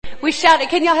we shout it?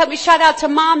 Can y'all help me shout out to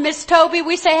Mom, Miss Toby?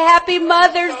 We say Happy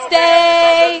Mother's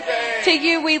Day to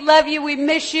you. We love you. We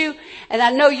miss you. And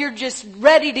I know you're just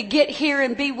ready to get here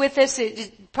and be with us.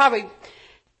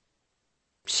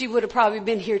 She would have probably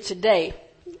been here today.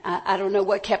 I don't know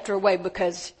what kept her away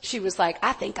because she was like,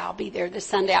 I think I'll be there this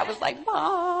Sunday. I was like,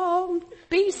 Mom,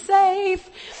 be safe.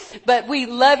 But we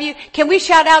love you. Can we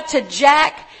shout out to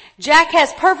Jack? Jack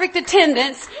has perfect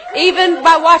attendance, even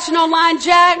by watching online.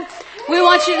 Jack, we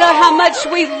want you to know how much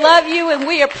we love you and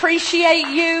we appreciate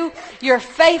you, your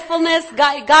faithfulness.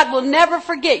 God will never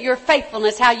forget your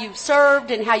faithfulness, how you've served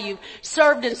and how you've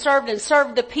served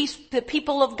the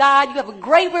people of God. You have a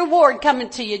great reward coming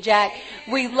to you, Jack.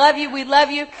 We love you. We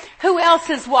love you. Who else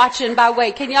is watching by way?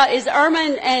 Is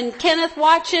Irma and Kenneth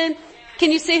watching?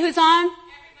 Can you see who's on?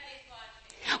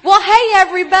 Well, hey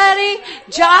everybody.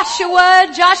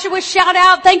 Joshua, shout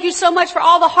out. Thank you so much for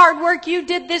all the hard work you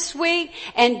did this week.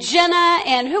 And Jenna,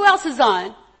 and who else is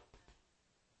on?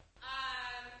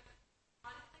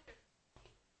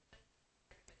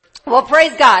 Well,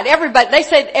 praise God. Everybody, they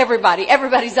said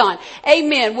everybody's on.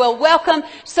 Amen. Well, welcome.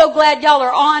 So glad y'all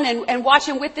are on and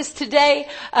watching with us today.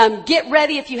 Get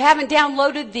ready. If you haven't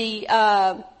downloaded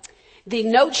the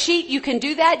note sheet, you can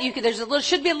do that.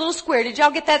 Should be a little square. Did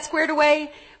y'all get that squared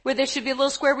away? Where there should be a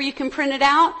little square where you can print it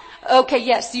out? Okay,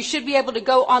 yes. You should be able to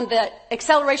go on the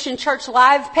Acceleration Church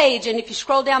Live page, and if you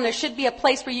scroll down, there should be a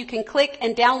place where you can click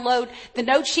and download the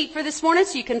note sheet for this morning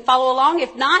so you can follow along.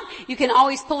 If not, you can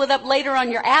always pull it up later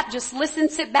on your app. Just listen,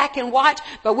 sit back and watch.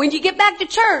 But when you get back to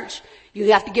church,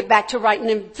 you have to get back to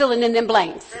writing and filling in them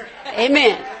blanks.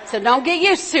 Amen. So don't get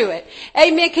used to it.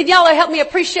 Amen. Can y'all help me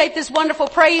appreciate this wonderful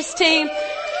praise team?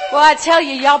 Well, I tell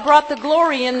you, y'all brought the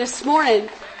glory in this morning.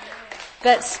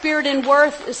 That spirit and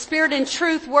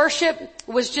truth worship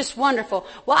was just wonderful.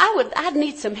 Well, I'd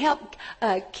need some help.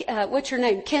 What's your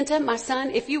name? Kenta, my son,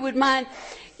 if you would mind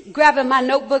grabbing my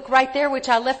notebook right there, which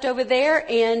I left over there.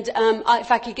 And,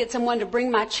 if I could get someone to bring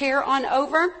my chair on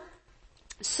over.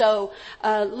 So,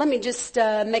 let me just,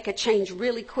 make a change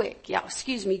really quick. Y'all,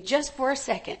 excuse me just for a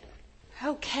second.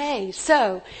 Okay.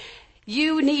 So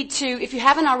you need to, if you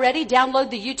haven't already, download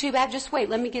the YouTube app. Just wait.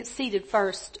 Let me get seated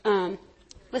first.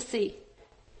 Let's see.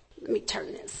 Let me turn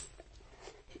this.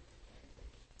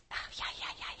 Oh, yeah.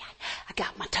 I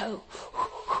got my toe.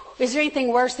 Is there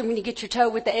anything worse than when you get your toe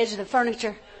with the edge of the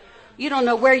furniture? You don't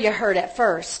know where you hurt at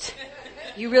first.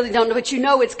 You really don't know, but you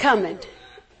know it's coming.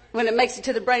 When it makes it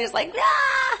to the brain, it's like,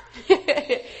 ah!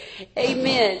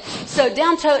 Amen. So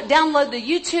download the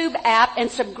YouTube app and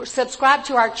subscribe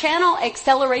to our channel,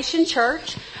 Acceleration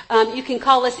Church. You can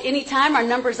call us anytime. Our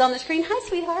number is on the screen. Hi,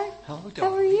 sweetheart. Hello, darling.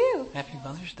 How are you? Happy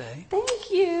Mother's Day.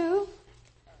 Thank you.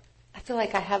 I feel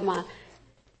like I have my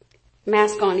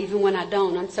mask on even when I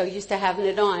don't. I'm so used to having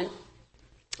it on.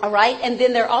 All right. And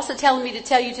then they're also telling me to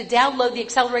tell you to download the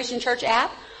Acceleration Church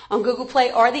app on Google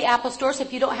Play or the Apple Store. So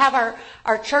if you don't have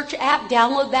our church app,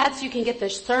 download that so you can get the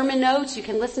sermon notes. You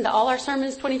can listen to all our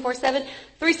sermons 24/7,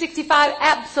 365,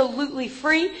 absolutely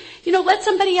free. Let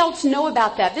somebody else know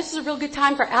about that. This is a real good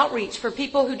time for outreach for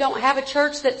people who don't have a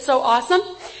church that's so awesome,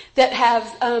 that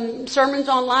have sermons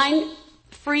online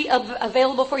free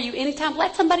available for you anytime.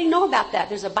 Let somebody know about that.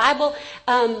 There's a Bible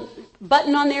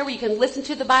button on there where you can listen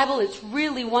to the Bible. It's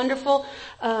really wonderful.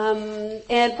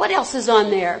 And what else is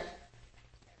on there?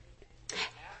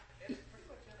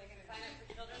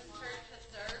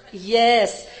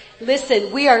 Yes.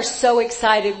 Listen, we are so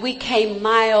excited. We came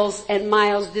miles and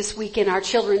miles this week in our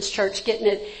children's church getting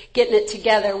it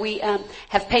together. We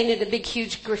have painted a big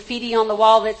huge graffiti on the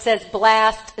wall that says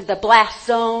the blast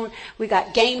zone. We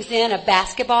got games in, a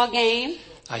basketball game.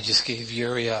 I just gave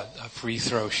Yuri a free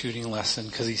throw shooting lesson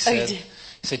because he said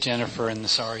Jennifer and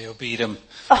Nasario beat him.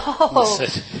 Oh. He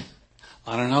said,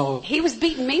 I don't know. He was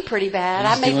beating me pretty bad.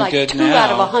 He's I made like 2 now.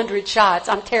 out of 100 shots.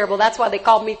 I'm terrible. That's why they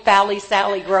called me Fally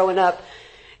Sally growing up.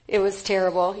 It was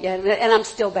terrible. Yeah, and I'm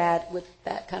still bad with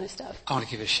that kind of stuff. I want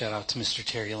to give a shout out to Mr.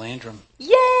 Terry Landrum.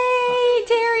 Yay!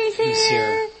 Terry's here. He's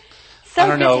here. So I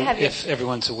don't know have you. if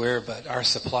everyone's aware, but our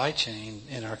supply chain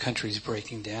in our country is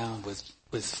breaking down with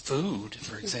food,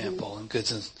 for example, and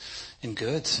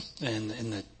goods.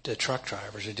 And the truck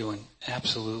drivers are doing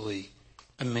absolutely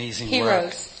amazing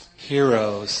work.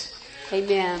 Heroes.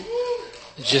 Amen.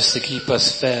 Just to keep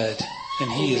us fed.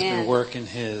 And he has been working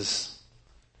his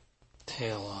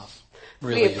tail off.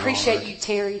 Really we appreciate hard. You,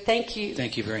 Terry. Thank you.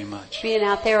 Thank you very much. Being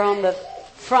out there on the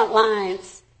front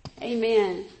lines.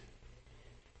 Amen.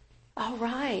 All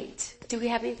right. Do we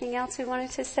have anything else we wanted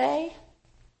to say?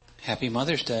 Happy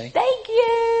Mother's Day. Thank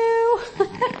you.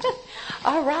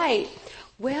 All right.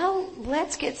 Well,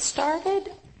 let's get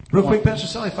started. Real quick, Pastor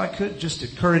Sally, if I could just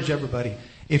encourage everybody.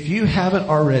 If you haven't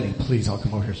already, please, I'll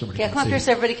come over here so everybody Yeah, come up here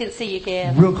so everybody can see you,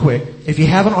 Gab. Real quick, if you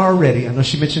haven't already, I know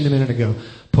she mentioned a minute ago,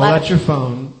 pull out your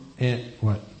phone and,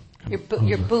 what?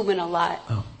 You're booming a lot.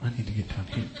 Oh, I need to get down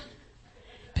here.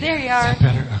 There you are. Is that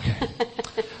better? Okay.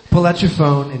 Pull out your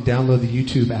phone and download the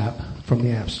YouTube app from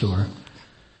the App Store.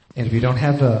 And if you don't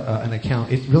have an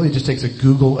account, it really just takes a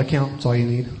Google account. That's all you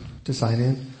need to sign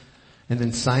in. And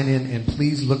then sign in and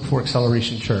please look for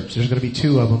Acceleration Church. There's going to be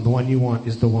 2 of them. The one you want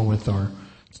is the one with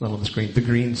it's not on the screen, the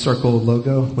green circle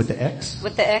logo with the X.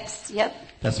 With the X, yep.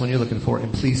 That's the one you're looking for.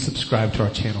 And please subscribe to our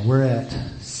channel. We're at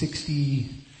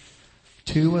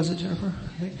 62, was it, Jennifer?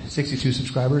 I think 62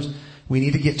 subscribers. We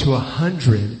need to get to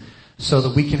 100 so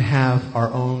that we can have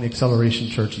our own Acceleration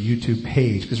Church YouTube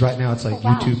page. Because right now it's like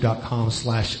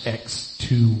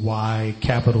youtube.com/X2Y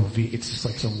capital V. It's just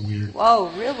like some weird.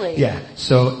 Whoa, really? Yeah.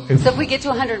 So if we get to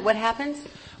 100, what happens?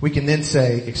 We can then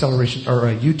say Acceleration, or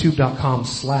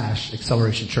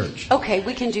youtube.com/Acceleration Church. Okay,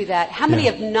 we can do that. How many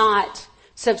have not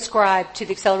subscribed to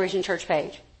the Acceleration Church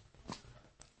page?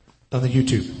 On the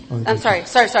YouTube. I'm sorry.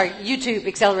 YouTube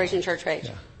Acceleration Church page.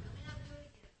 Yeah.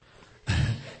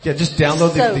 Yeah, just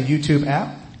download the YouTube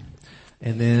app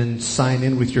and then sign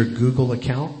in with your Google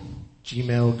account.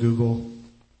 Gmail, Google.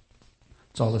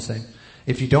 It's all the same.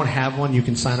 If you don't have one, you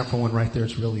can sign up for one right there.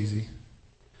 It's real easy.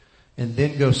 And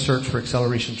then go search for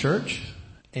Acceleration Church.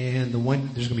 And there's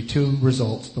going to be 2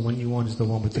 results. The one you want is the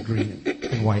one with the green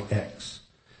and white X.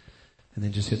 And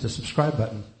then just hit the subscribe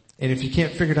button. And if you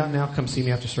can't figure it out now, come see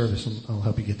me after service and I'll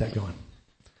help you get that going.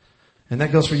 And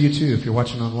that goes for you too, if you're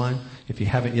watching online. If you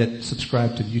haven't yet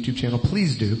subscribed to the YouTube channel,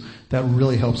 please do. That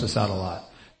really helps us out a lot.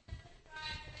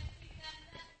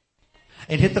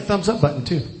 And hit the thumbs up button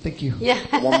too. Thank you. Yeah.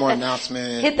 One more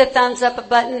announcement. Hit the thumbs up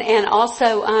button and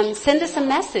also send us a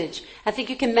message. I think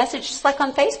you can message just like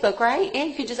on Facebook, right?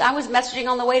 And you can I was messaging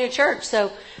on the way to church,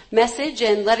 so message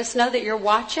and let us know that you're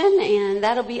watching, and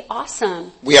that'll be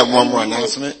awesome. We have one more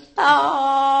announcement.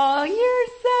 Oh, you're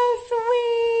so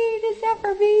sweet. Is that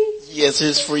for me? Yes,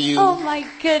 it's for you. Oh my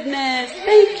goodness.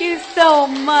 Thank you so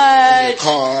much. Your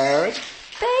card.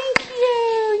 Thank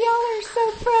you. Y'all are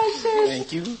so precious.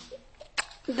 Thank you.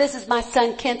 This is my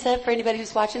son Kenta, for anybody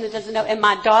who's watching that doesn't know, and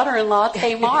my daughter-in-law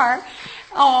Tamar.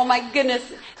 Oh my goodness.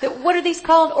 What are these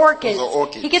called? Orchids. Those are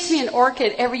orchids. He gets me an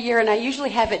orchid every year, and I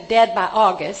usually have it dead by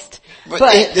August. But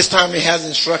this time it has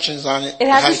instructions on it. It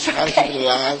has instructions. How to keep it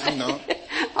alive, you know.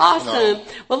 Awesome.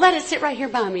 Well, let it sit right here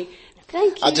by me.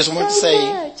 Thank you. I just want to so say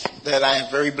much. that I am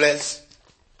very blessed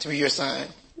to be your son.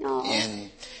 Aww. And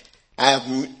I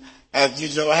have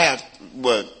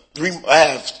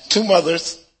 2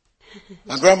 mothers.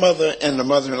 My grandmother and the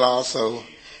mother-in-law, so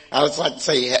I would like to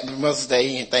say Happy Mother's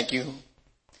Day and thank you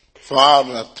for all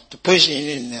the pushing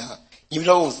and even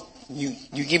though you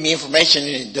give me information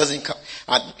and it doesn't come,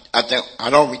 I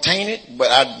don't retain it,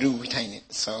 but I do retain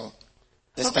it. So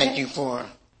just thank you for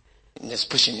just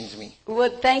pushing into me. Well,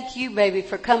 thank you, baby,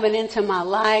 for coming into my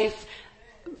life.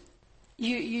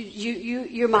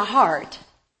 You're my heart,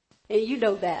 and you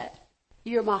know that.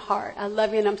 You're my heart. I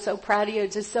love you, and I'm so proud of you. I'm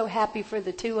just so happy for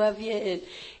the 2 of you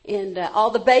and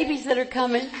all the babies that are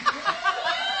coming.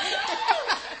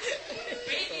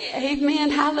 Amen.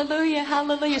 Hallelujah.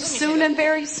 Hallelujah. Soon and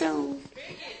very soon.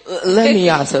 Let me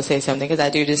also say something, because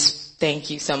I do just thank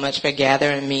you so much for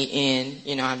gathering me in.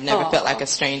 You know, I've never felt like a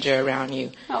stranger around you.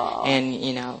 And,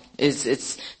 you know,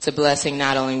 it's a blessing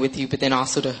not only with you, but then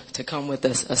also to come with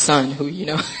a son who, you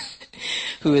know,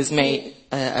 who has made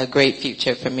a great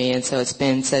future for me. And so it's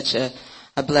been such a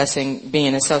blessing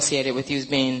being associated with you,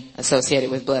 being associated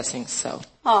with blessings. So.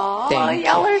 Oh,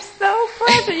 y'all are so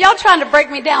precious. Y'all trying to break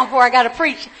me down before I got to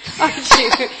preach, aren't you?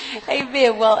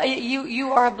 Amen. Well,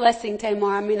 you are a blessing,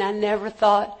 Tamar. I mean, I never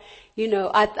thought, you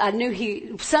know, I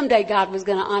knew someday God was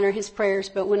going to honor his prayers,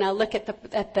 but when I look at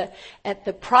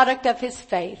the product of his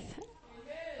faith,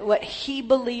 what he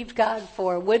believed God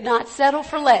for, would not settle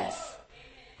for less.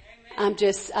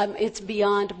 It's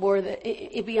beyond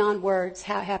beyond words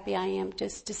how happy I am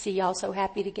just to see y'all so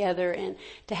happy together and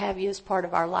to have you as part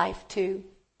of our life too.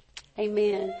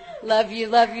 Amen. Love you,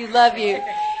 love you, love you.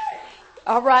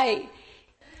 All right.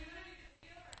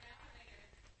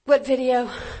 What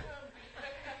video?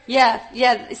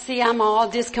 Yeah. See, I'm all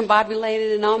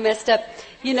discombobulated and all messed up.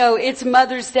 You know, it's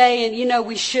Mother's Day, and you know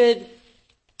we should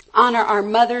honor our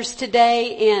mothers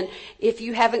today. And if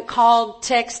you haven't called,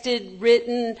 texted,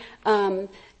 written,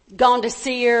 gone to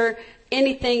see her,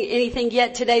 anything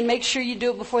yet today, make sure you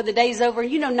do it before the day's over.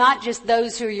 You know, not just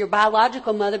those who are your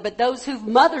biological mother, but those who've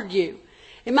mothered you.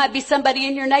 It might be somebody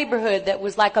in your neighborhood that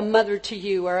was like a mother to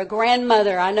you, or a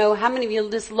grandmother. I know how many of you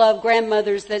just love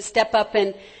grandmothers that step up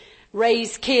and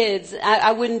raise kids.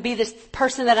 I wouldn't be this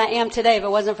person that I am today if it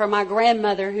wasn't for my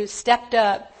grandmother who stepped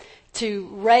up to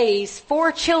raise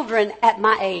 4 children at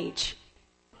my age.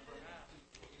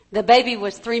 The baby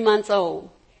was 3 months old.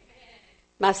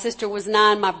 My sister was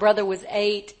 9, my brother was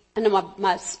 8. No,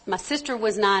 my sister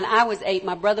was 9, I was 8,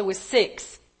 my brother was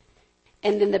 6.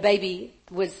 And then the baby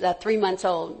was 3 months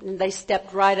old. And they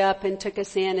stepped right up and took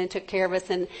us in and took care of us.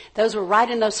 And those were right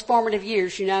in those formative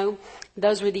years, you know.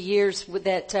 Those were the years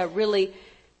that really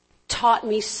taught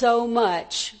me so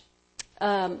much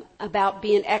about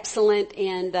being excellent.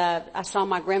 And I saw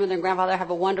my grandmother and grandfather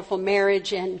have a wonderful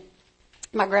marriage. And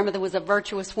my grandmother was a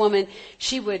virtuous woman.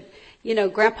 She would, you know,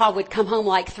 Grandpa would come home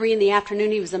like 3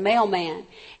 PM. He was a mailman.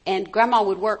 And Grandma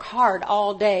would work hard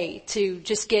all day to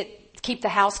just keep the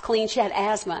house clean. She had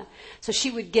asthma. So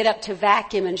she would get up to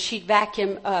vacuum, and she'd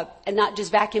vacuum, and not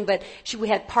just vacuum, but we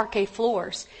had parquet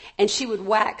floors. And she would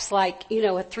wax like, you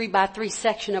know, a 3x3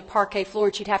 section of parquet floor,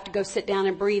 and she'd have to go sit down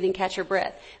and breathe and catch her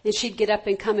breath. Then she'd get up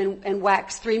and come and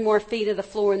wax 3 more feet of the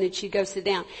floor, and then she'd go sit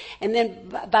down. And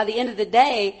then by the end of the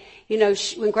day, you know,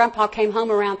 when Grandpa came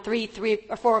home around 3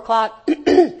 or 4 o'clock,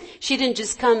 she didn't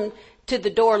just come to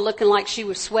the door looking like she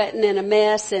was sweating and a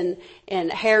mess and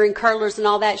hair and curlers and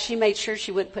all that. She made sure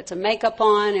she would put some makeup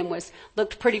on and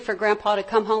looked pretty for Grandpa to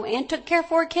come home, and took care of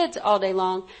 4 kids all day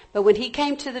long. But when he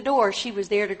came to the door, she was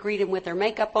there to greet him with her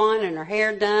makeup on and her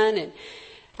hair done. And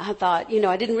I thought, you know,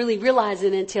 I didn't really realize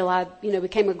it until I, you know,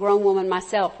 became a grown woman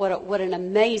myself. What an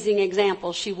amazing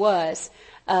example she was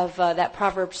of that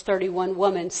Proverbs 31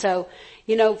 woman. So,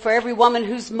 you know, for every woman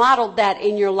who's modeled that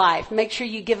in your life, make sure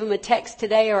you give them a text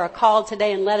today or a call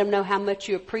today and let them know how much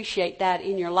you appreciate that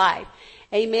in your life.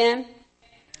 Amen.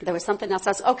 There was something else.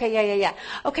 Okay, yeah.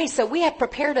 Okay, so we have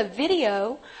prepared a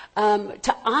video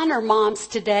to honor moms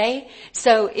today.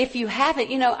 So if you haven't,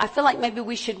 you know, I feel like maybe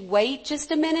we should wait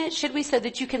just a minute, should we, so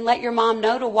that you can let your mom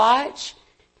know to watch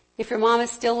if your mom is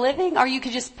still living, or you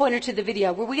could just point her to the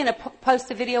video. Were we going to post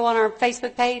the video on our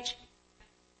Facebook page?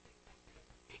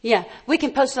 Yeah, we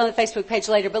can post it on the Facebook page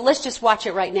later, but let's just watch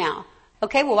it right now.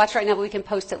 Okay, we'll watch it right now, but we can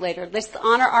post it later. Let's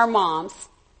honor our moms.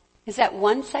 Is that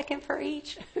 1 second for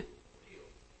each?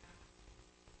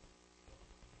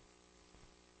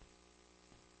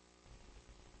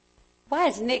 Why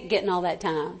is Nick getting all that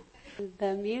time?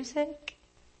 The music?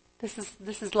 This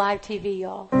is live TV,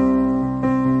 y'all.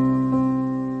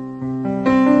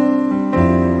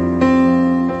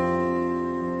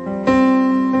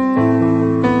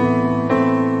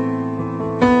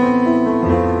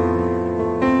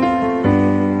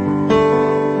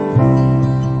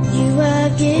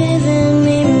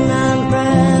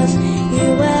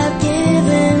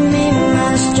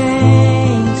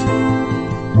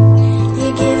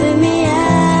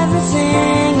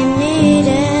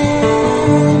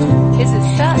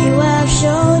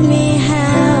 Showed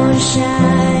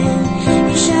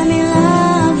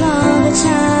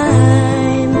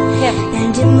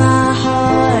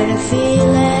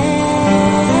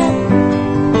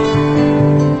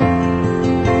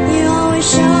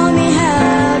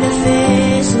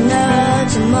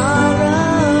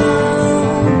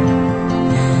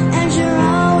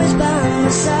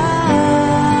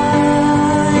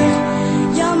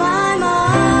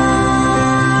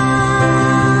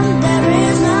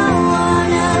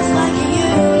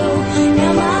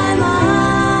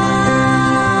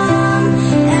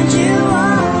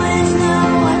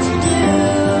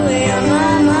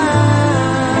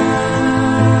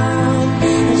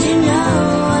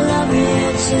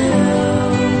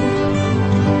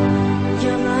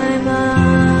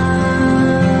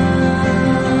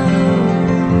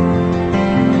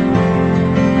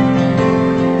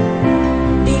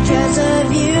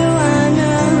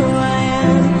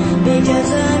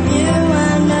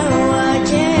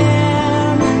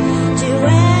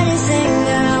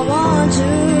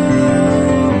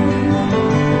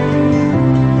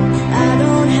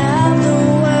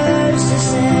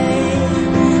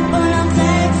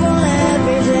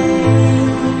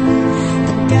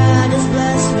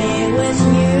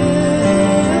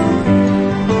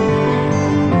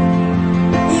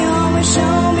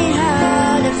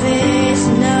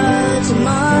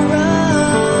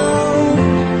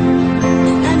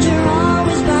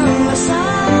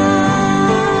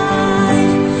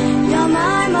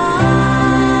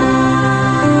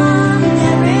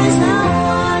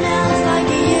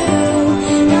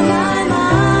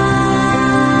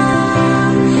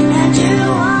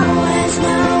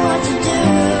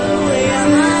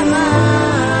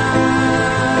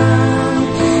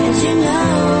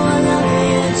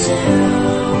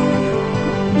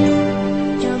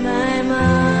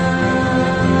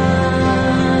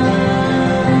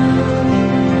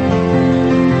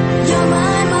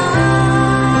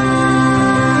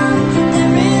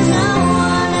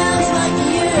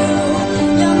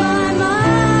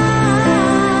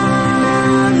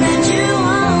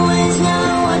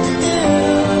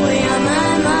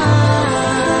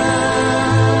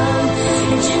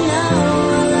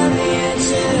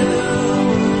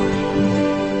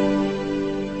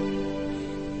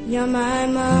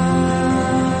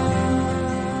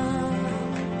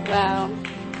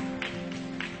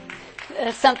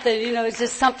something, it's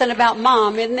just something about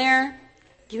mom, isn't there?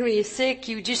 When you're sick,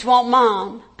 you just want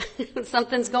mom.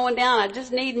 Something's going down, I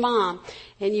just need mom.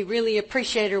 And you really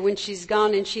appreciate her when she's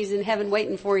gone and she's in heaven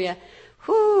waiting for you.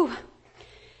 Whew.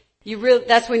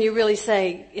 That's when you really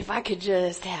say, if I could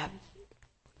just have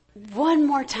one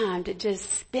more time to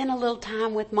just spend a little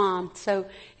time with mom. So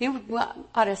you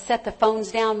ought to set the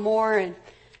phones down more and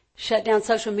shut down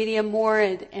social media more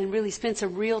and really spend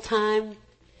some real time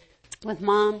with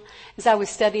mom. As I was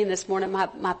studying this morning,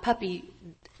 my puppy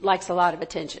likes a lot of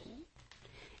attention.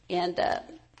 And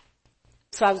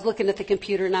so I was looking at the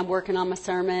computer and I'm working on my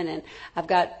sermon and I've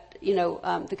got,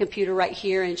 the computer right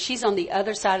here and she's on the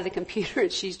other side of the computer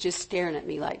and she's just staring at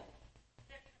me like,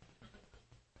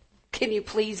 can you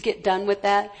please get done with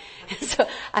that? And so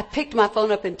I picked my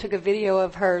phone up and took a video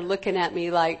of her looking at me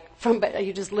like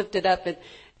you just lift it up and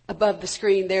above the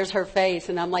screen, there's her face.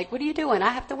 And I'm like, what are you doing? I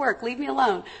have to work. Leave me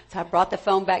alone. So I brought the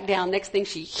phone back down. Next thing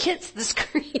she hits the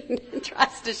screen and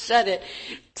tries to shut it.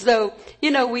 So,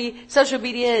 social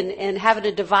media and having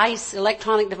a device,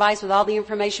 electronic device with all the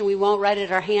information we want right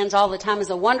at our hands all the time is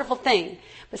a wonderful thing.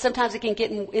 But sometimes it can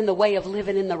get in the way of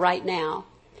living in the right now.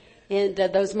 And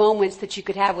those moments that you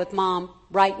could have with mom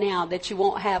right now that you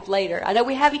won't have later. I know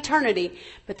we have eternity,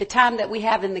 but the time that we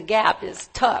have in the gap is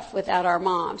tough without our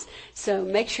moms. So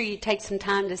make sure you take some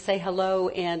time to say hello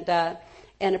and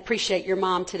appreciate your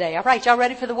mom today. All right, y'all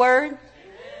ready for the word?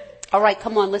 All right,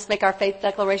 come on, let's make our faith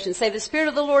declaration. Say, the Spirit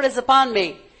of the Lord is upon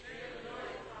me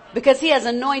because He has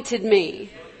anointed me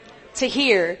to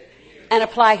hear and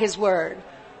apply His word.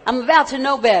 I'm about to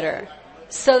know better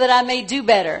so that I may do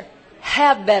better,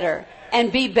 have better,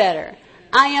 and be better.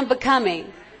 I am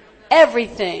becoming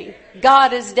everything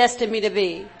God has destined me to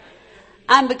be.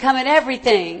 I'm becoming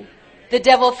everything the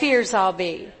devil fears I'll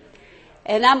be.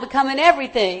 And I'm becoming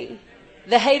everything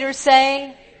the haters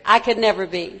say I could never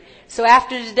be. So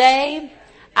after today,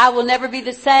 I will never be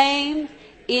the same.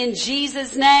 In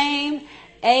Jesus' name,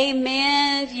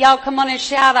 amen. Y'all come on and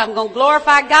shout, I'm going to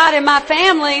glorify God in my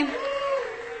family.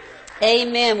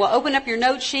 Amen. Well, open up your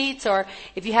note sheets, or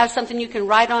if you have something you can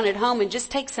write on at home and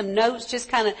just take some notes. Just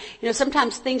kind of,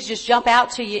 sometimes things just jump out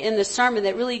to you in the sermon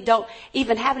that really don't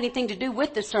even have anything to do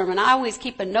with the sermon. I always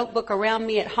keep a notebook around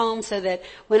me at home so that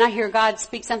when I hear God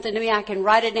speak something to me, I can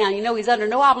write it down. He's under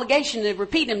no obligation to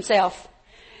repeat Himself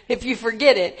if you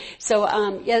forget it. So,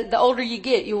 the older you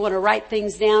get, you want to write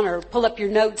things down or pull up your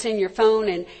notes in your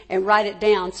phone and write it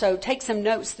down. So take some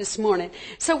notes this morning.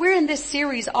 So we're in this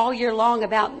series all year long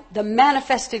about the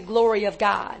manifested glory of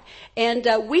God. And,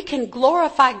 we can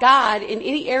glorify God in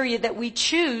any area that we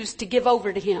choose to give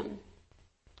over to Him.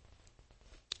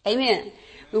 Amen.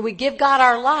 When we give God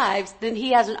our lives, then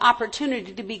He has an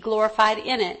opportunity to be glorified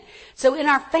in it. So in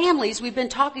our families, we've been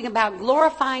talking about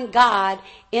glorifying God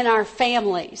in our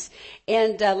families.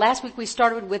 And last week we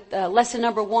started with lesson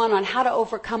number 1 on how to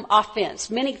overcome offense.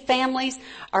 Many families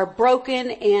are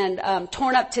broken and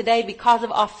torn up today because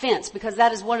of offense, because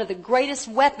that is one of the greatest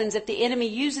weapons that the enemy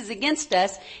uses against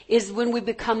us is when we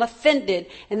become offended.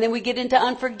 And then we get into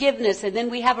unforgiveness, and then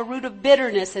we have a root of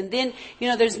bitterness, and then,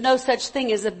 there's no such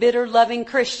thing as a bitter, loving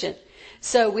Christian.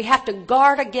 So we have to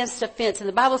guard against offense. And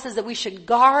the Bible says that we should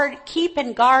keep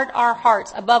and guard our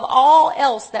hearts above all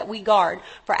else that we guard,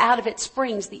 for out of it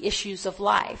springs the issues of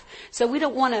life. So we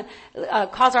don't want to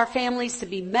cause our families to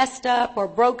be messed up or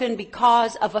broken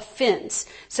because of offense.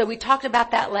 So we talked about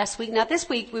that last week. Now this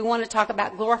week we want to talk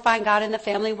about glorifying God in the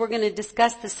family. We're going to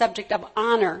discuss the subject of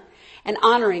honor and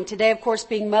honoring. Today, of course,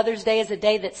 being Mother's Day, is a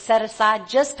day that's set aside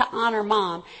just to honor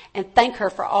Mom and thank her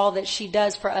for all that she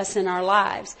does for us in our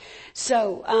lives.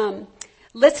 So,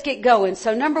 let's get going.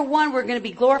 So number 1, we're going to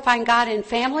be glorifying God in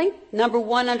family. Number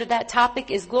 1 under that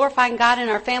topic is glorifying God in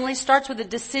our family. Starts with a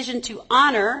decision to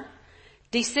honor.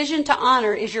 Decision to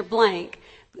honor is your blank.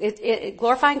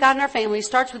 Glorifying God in our family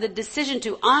starts with a decision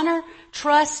to honor,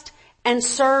 trust, and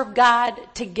serve God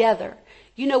together.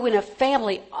 When a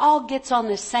family all gets on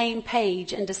the same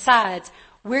page and decides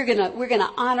we're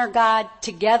gonna honor God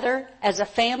together as a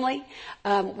family,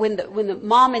 when the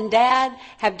mom and dad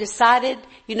have decided,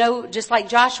 just like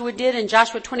Joshua did in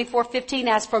Joshua 24:15,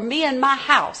 as for me and my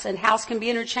house, and house can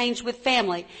be interchanged with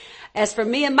family, as for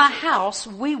me and my house,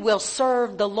 we will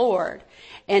serve the Lord.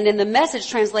 And in the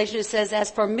Message translation it says, as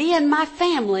for me and my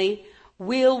family,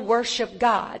 we'll worship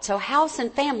God. So house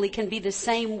and family can be the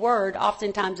same word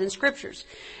oftentimes in scriptures.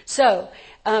 So,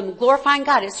 glorifying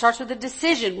God, it starts with a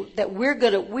decision that we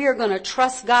are gonna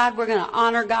trust God, we're gonna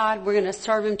honor God, we're gonna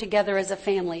serve Him together as a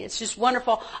family. It's just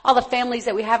wonderful. All the families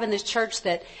that we have in this church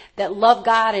that love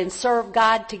God and serve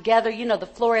God together. The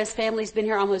Flores family's been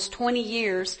here almost 20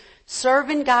 years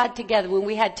Serving God together. When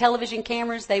we had television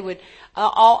cameras, they would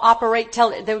all operate,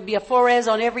 there would be a Flores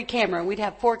on every camera. And we'd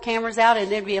have 4 cameras out and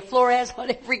there'd be a Flores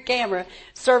on every camera,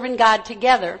 serving God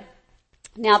together.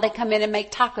 Now they come in and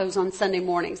make tacos on Sunday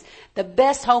mornings. The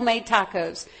best homemade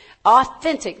tacos.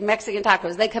 Authentic Mexican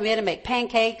tacos. They come in and make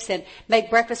pancakes and make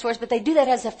breakfast for us, but they do that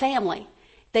as a family.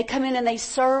 They come in and they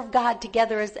serve God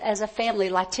together as a family.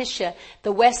 Letitia,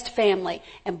 the West family,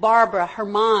 and Barbara, her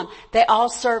mom, they all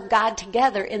serve God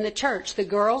together in the church. The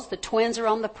girls, the twins are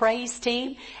on the praise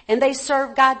team, and they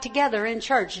serve God together in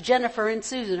church. Jennifer and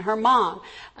Susan, her mom,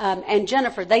 and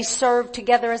Jennifer, they serve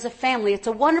together as a family. It's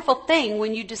a wonderful thing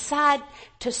when you decide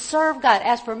to serve God.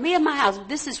 As for me and my house,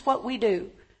 this is what we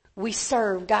do. We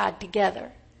serve God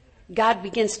together. God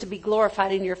begins to be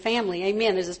glorified in your family.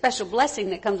 Amen. There's a special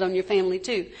blessing that comes on your family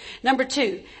too. Number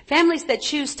 2, families that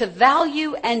choose to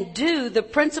value and do the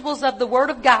principles of the Word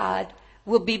of God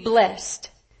will be blessed.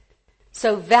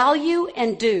 So value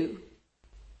and do.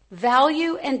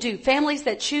 Value and do. Families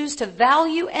that choose to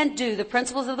value and do the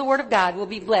principles of the Word of God will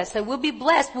be blessed. So we'll be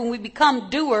blessed when we become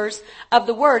doers of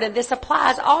the Word. And this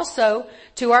applies also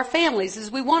to our families, as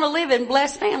we want to live in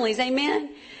blessed families.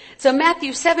 Amen. So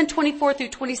Matthew 7:24 through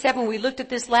 27, we looked at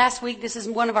this last week. This is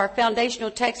one of our foundational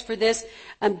texts for this.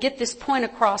 Get this point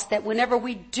across, that whenever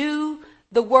we do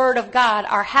the Word of God,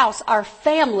 our house, our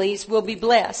families will be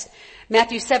blessed.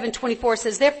 Matthew 7:24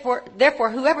 says, Therefore,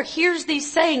 whoever hears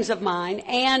these sayings of mine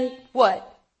and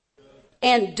what?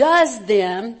 And does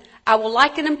them, I will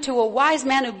liken him to a wise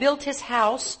man who built his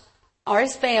house or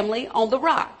his family on the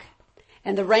rock.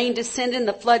 And the rain descended, and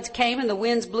the floods came, and the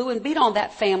winds blew and beat on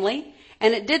that family.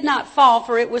 And it did not fall,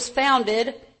 for it was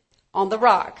founded on the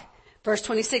rock. Verse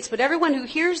 26, but everyone who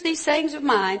hears these sayings of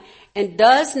mine and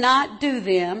does not do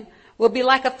them will be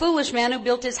like a foolish man who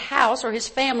built his house or his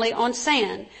family on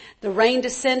sand. The rain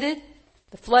descended,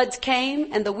 the floods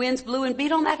came, and the winds blew and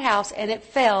beat on that house, and it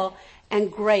fell,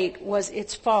 and great was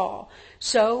its fall.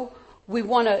 So we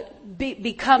want to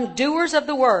become doers of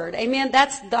the Word. Amen.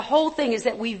 That's the whole thing, is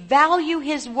that we value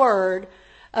His Word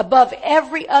above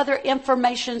every other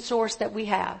information source that we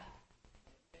have.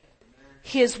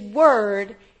 His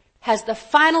Word has the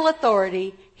final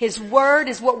authority. His Word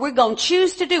is what we're going to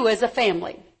choose to do as a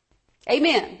family.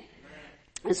 Amen.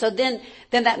 And so then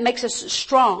that makes us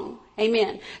strong.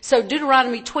 Amen. So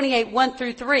Deuteronomy 28:1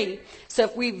 through 3. So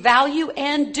if we value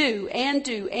and do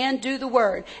the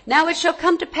Word. Now it shall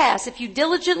come to pass, if you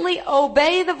diligently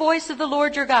obey the voice of the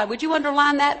Lord your God. Would you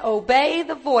underline that? Obey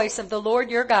the voice of the Lord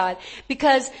your God.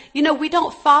 Because, we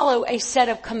don't follow a set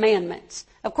of commandments.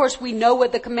 Of course, we know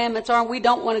what the commandments are, and we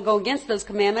don't want to go against those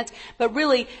commandments. But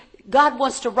really, God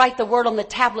wants to write the Word on the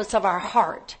tablets of our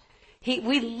heart.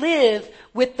 We live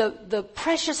with the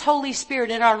precious Holy Spirit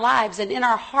in our lives and in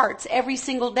our hearts every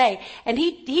single day. And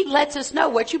He lets us know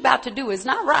what you're about to do is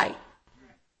not right.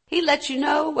 He lets you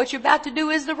know what you're about to do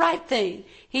is the right thing.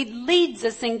 He leads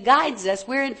us and guides us.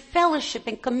 We're in fellowship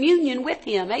and communion with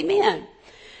Him. Amen.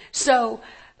 So,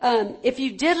 if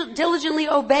you diligently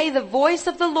obey the voice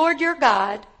of the Lord your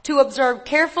God, to observe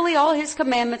carefully all His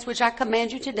commandments, which I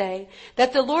command you today,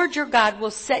 that the Lord your God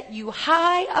will set you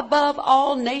high above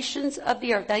all nations of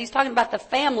the earth. Now He's talking about the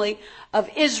family of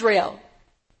Israel.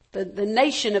 The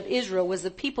nation of Israel was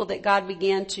the people that God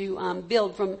began to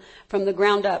build from the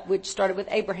ground up, which started with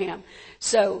Abraham.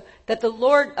 So that the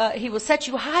Lord, He will set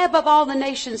you high above all the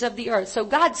nations of the earth. So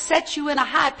God sets you in a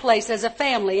high place as a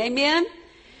family. Amen?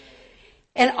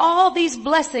 And all these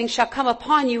blessings shall come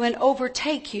upon you and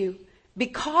overtake you,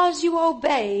 because you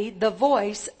obey the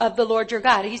voice of the Lord your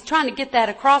God. He's trying to get that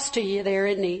across to you there,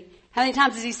 isn't He? How many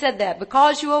times has He said that?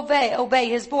 Because you obey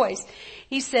His voice.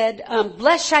 He said,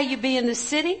 blessed shall you be in the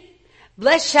city.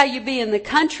 Blessed shall you be in the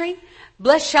country.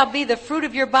 Blessed shall be the fruit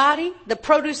of your body, the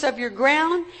produce of your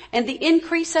ground, and the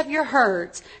increase of your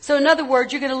herds. So in other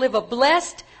words, you're going to live a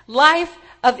blessed life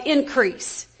of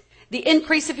increase. The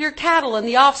increase of your cattle and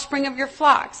the offspring of your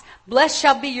flocks. Blessed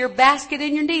shall be your basket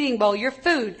and your kneading bowl, your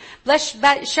food. Blessed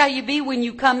shall you be when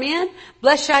you come in.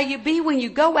 Blessed shall you be when you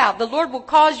go out. The Lord will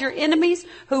cause your enemies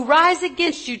who rise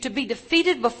against you to be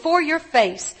defeated before your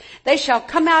face. They shall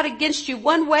come out against you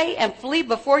one way and flee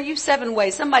before you 7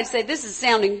 ways. Somebody say, this is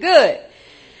sounding good.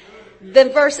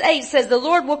 Then verse 8 says, the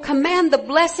Lord will command the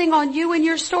blessing on you in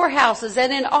your storehouses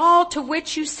and in all to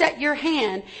which you set your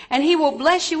hand. And He will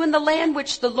bless you in the land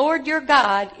which the Lord your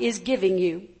God is giving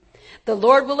you. The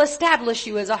Lord will establish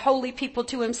you as a holy people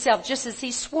to Himself, just as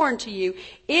He's sworn to you,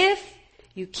 if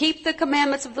you keep the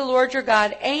commandments of the Lord your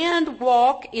God and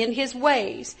walk in His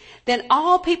ways. Then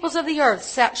all peoples of the earth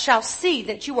shall see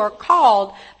that you are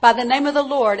called by the name of the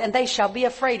Lord, and they shall be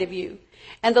afraid of you.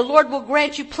 And the Lord will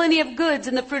grant you plenty of goods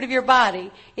in the fruit of your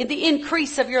body, in the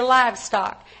increase of your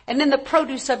livestock, and in the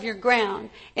produce of your ground,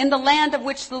 in the land of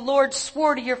which the Lord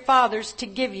swore to your fathers to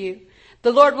give you.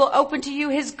 The Lord will open to you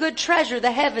his good treasure,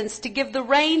 the heavens, to give the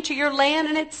rain to your land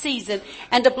in its season,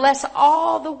 and to bless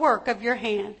all the work of your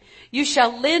hand. You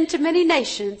shall lend to many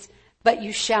nations, but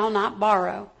you shall not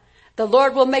borrow. The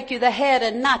Lord will make you the head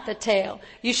and not the tail.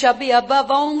 You shall be above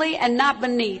only and not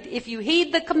beneath, if you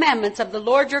heed the commandments of the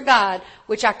Lord your God,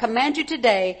 which I command you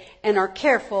today, and are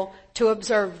careful to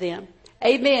observe them.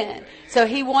 Amen. So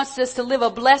he wants us to live a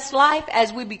blessed life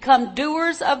as we become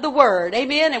doers of the word.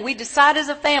 Amen. And we decide as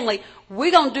a family,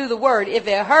 we're going to do the word. If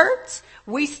it hurts,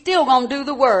 we still going to do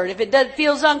the word. If it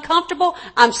feels uncomfortable,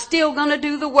 I'm still going to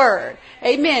do the word.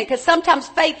 Amen. Because sometimes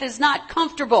faith is not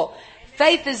comfortable.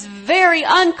 Faith is very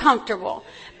uncomfortable.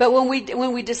 But when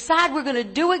we decide we're going to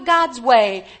do it God's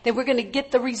way, then we're going to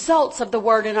get the results of the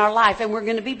word in our life, and we're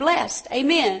going to be blessed.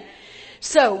 Amen.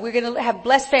 So we're going to have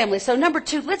blessed families. So number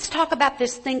 2, let's talk about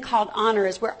this thing called honor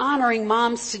as we're honoring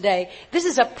moms today. This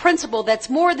is a principle that's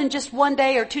more than just 1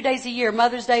 day or 2 days a year,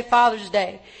 Mother's Day, Father's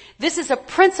Day. This is a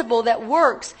principle that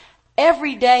works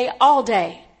every day, all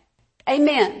day.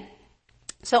 Amen.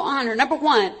 So honor. Number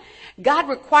 1, God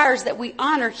requires that we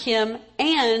honor him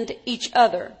and each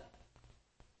other.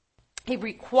 He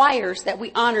requires that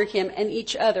we honor him and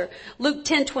each other. Luke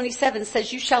 10:27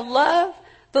 says, you shall love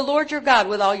the Lord your God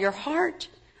with all your heart,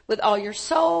 with all your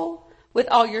soul, with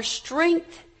all your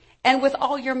strength, and with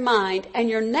all your mind, and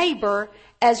your neighbor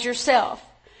as yourself.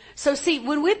 So see,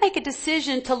 when we make a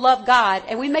decision to love God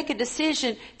and we make a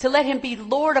decision to let him be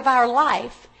Lord of our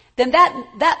life, then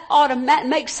that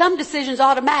makes some decisions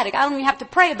automatic. I don't even have to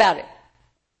pray about it.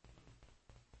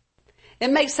 It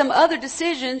makes some other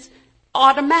decisions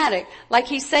automatic. Like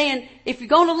he's saying, if you're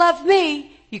going to love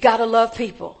me, you got to love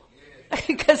people.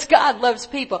 Because God loves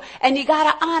people. And you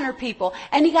got to honor people.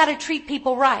 And you got to treat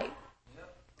people right.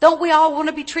 Don't we all want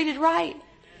to be treated right?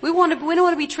 We don't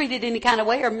want to be treated any kind of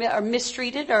way or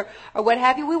mistreated or what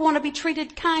have you. We want to be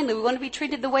treated kindly. We want to be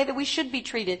treated the way that we should be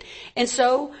treated. And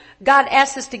so God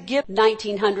asked us to give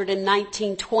 1900 and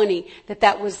 1920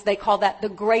 they call that the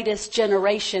greatest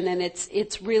generation, and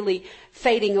it's really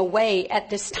fading away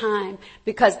at this time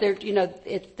because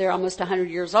they're almost 100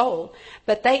 years old.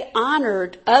 But they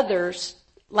honored others,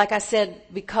 like I said,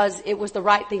 because it was the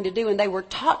right thing to do, and they were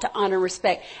taught to honor and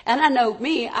respect. And I know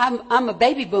me, I'm a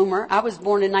baby boomer. I was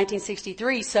born in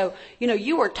 1963, so,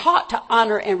 you were taught to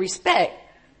honor and respect.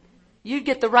 You'd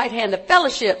get the right hand of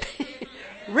fellowship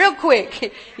real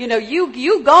quick.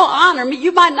 You go honor me.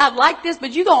 You might not like this,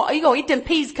 but you go eat them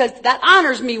peas because that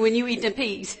honors me when you eat them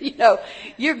peas.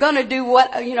 You're gonna do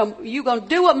what, you're gonna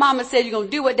do what mama said, you're gonna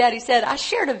do what daddy said. I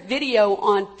shared a video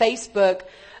on Facebook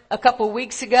a couple of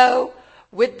weeks ago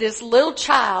with this little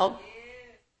child,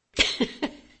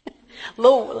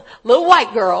 little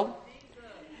white girl,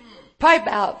 probably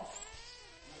about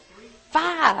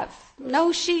 5.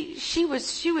 No, she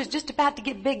was just about to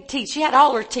get big teeth. She had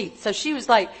all her teeth. So she was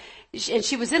and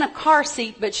she was in a car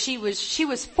seat, but she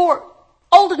was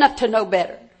old enough to know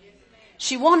better.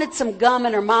 She wanted some gum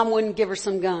and her mom wouldn't give her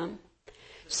some gum.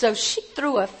 So she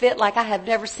threw a fit like I have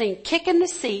never seen, kicking the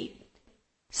seat,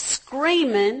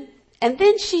 screaming, and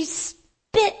then she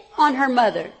spit on her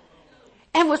mother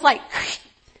and was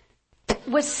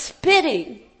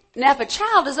spitting. Now, if a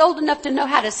child is old enough to know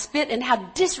how to spit and how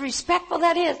disrespectful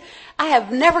that is, I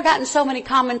have never gotten so many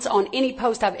comments on any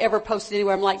post I've ever posted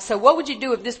anywhere. I'm like, so what would you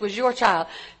do if this was your child?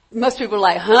 Most people are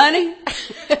like, honey,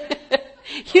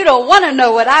 you don't want to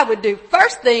know what I would do.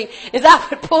 First thing is I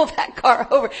would pull that car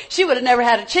over. She would have never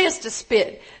had a chance to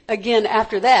spit again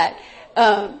after that.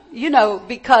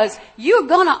 Because you're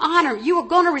going to honor, you are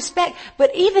going to respect.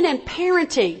 But even in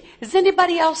parenting, does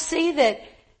anybody else see that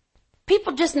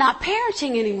people just not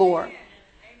parenting anymore?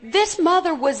 This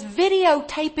mother was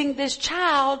videotaping this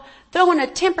child throwing a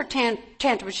temper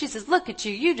tantrum. She says, look at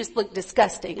you. You just look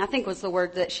disgusting. I think was the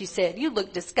word that she said. You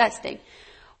look disgusting.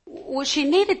 Well, she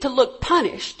needed to look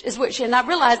punished is what and I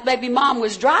realized maybe mom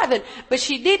was driving, but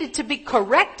she needed to be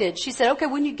corrected. She said, okay,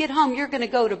 when you get home, you're going to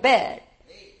go to bed.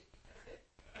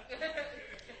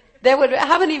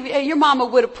 How many of your mama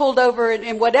would have pulled over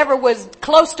and whatever was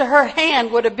close to her hand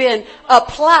would have been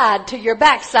applied to your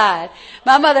backside?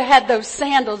 My mother had those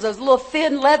sandals, those little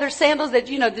thin leather sandals that,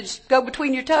 that just go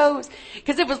between your toes.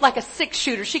 Cause it was like a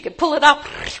 6-shooter. She could pull it off,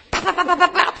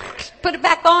 put it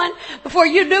back on. Before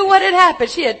you knew what had happened,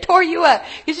 she had tore you up.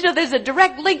 Cause there's a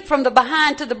direct link from the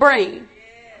behind to the brain.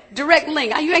 Direct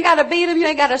link. You ain't got to beat them. You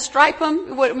ain't got to stripe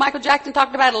them. What Michael Jackson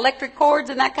talked about, electric cords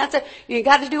and that kind of stuff. You ain't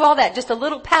got to do all that. Just a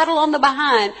little paddle on the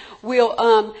behind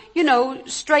will,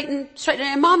 straighten.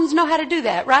 And moms know how to do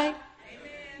that, right?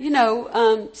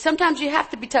 Sometimes you have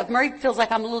to be tough. Murray feels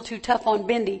like I'm a little too tough on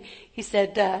Bendy. He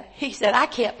said, I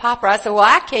can't pop her. I said, well,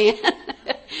 I can.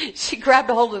 She grabbed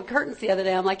a hold of the curtains the other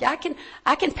day. I'm like, yeah,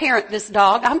 I can parent this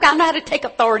dog. I know how to take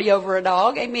authority over a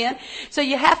dog. Amen. So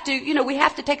you have to, we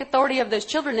have to take authority of those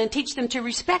children and teach them to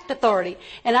respect authority.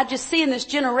 And I just see in this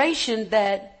generation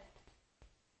that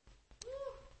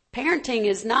parenting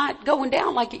is not going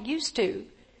down like it used to.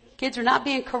 Kids are not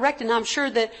being corrected, and I'm sure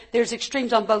that there's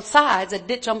extremes on both sides, a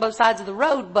ditch on both sides of the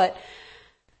road, but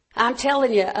I'm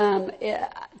telling you,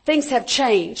 things have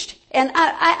changed. And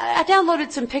I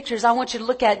downloaded some pictures I want you to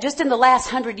look at just in the last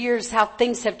 100 years how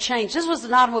things have changed. This was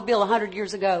an automobile 100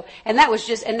 years ago, and that was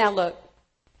and now look,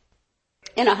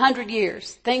 in 100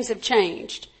 years, things have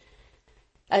changed.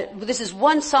 This is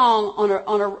one song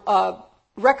on a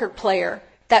record player.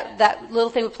 That little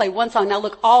thing would play one song. Now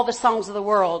look, all the songs of the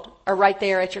world are right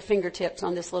there at your fingertips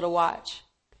on this little watch.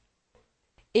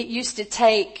 It used to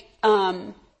take,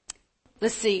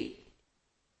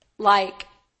 like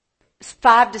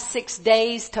 5 to 6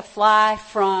 days to fly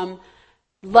from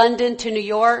London to New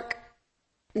York.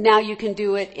 Now you can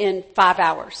do it in 5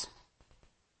 hours.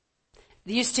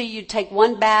 Used to you'd take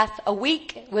one bath a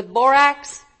week with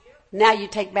borax. Now you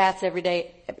take baths every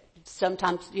day,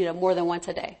 sometimes, more than once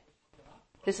a day.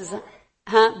 This is,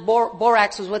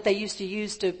 borax was what they used to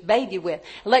use to bathe you with.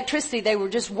 Electricity, they were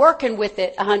just working with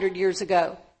it 100 years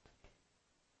ago.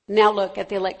 Now look at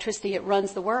the electricity, it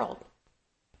runs the world.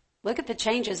 Look at the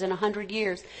changes in 100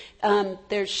 years.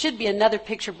 There should be another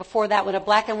picture before that one, a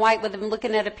black and white with them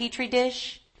looking at a petri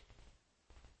dish.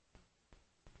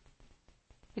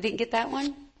 You didn't get that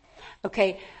one?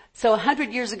 Okay, so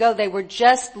 100 years ago they were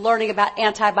just learning about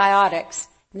antibiotics.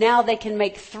 Now they can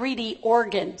make 3D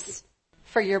organs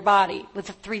for your body with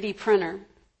a 3D printer.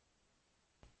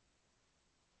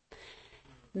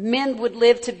 Men would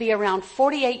live to be around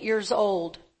 48 years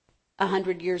old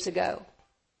 100 years ago.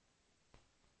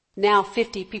 Now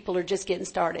 50 people are just getting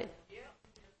started.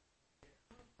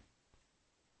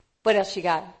 What else you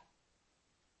got?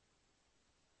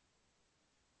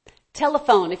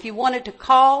 Telephone. If you wanted to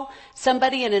call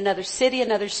somebody in another city,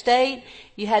 another state,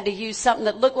 you had to use something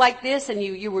that looked like this and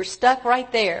you were stuck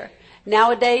right there.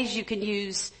 Nowadays, you can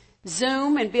use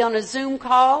Zoom and be on a Zoom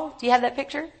call. Do you have that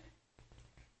picture?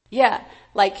 Yeah.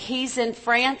 Like he's in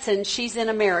France and she's in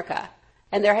America.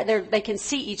 And they can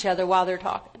see each other while they're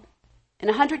talking. In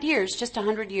 100 years, just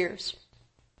 100 years.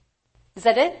 Is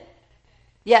that it?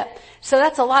 Yeah. So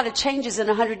that's a lot of changes in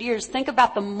 100 years. Think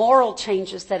about the moral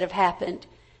changes that have happened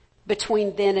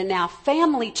between then and now.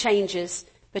 Family changes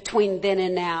between then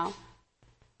and now.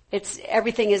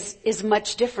 Everything is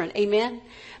much different. Amen?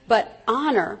 But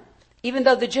honor, even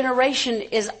though the generation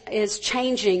is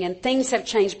changing and things have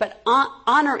changed, but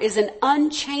honor is an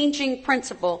unchanging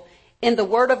principle in the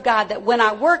Word of God that when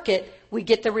I work it, we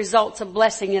get the results of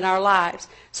blessing in our lives.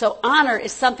 So honor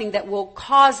is something that will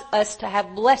cause us to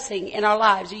have blessing in our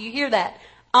lives. Do you hear that?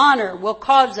 Honor will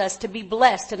cause us to be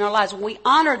blessed in our lives. When we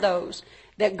honor those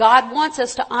that God wants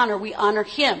us to honor, we honor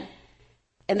Him.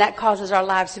 And that causes our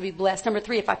lives to be blessed. Number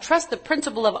 3, if I trust the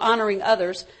principle of honoring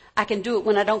others, I can do it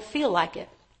when I don't feel like it.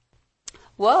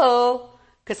 Whoa,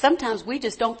 because sometimes we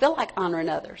just don't feel like honoring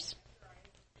others.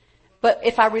 But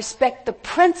if I respect the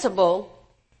principle,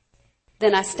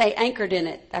 then I stay anchored in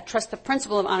it. I trust the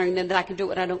principle of honoring them, that I can do it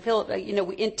when I don't feel it.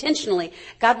 We intentionally,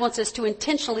 God wants us to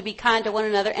intentionally be kind to one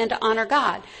another and to honor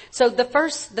God. So the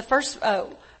first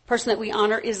person that we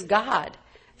honor is God.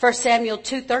 1 Samuel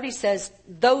 2:30 says,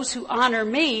 those who honor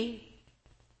me,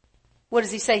 what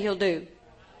does he say he'll do?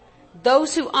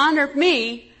 Those who honor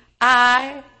me,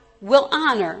 I will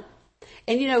honor.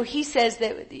 And he says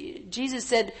that, Jesus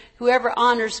said, whoever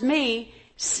honors me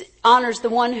honors the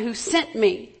one who sent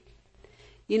me.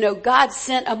 God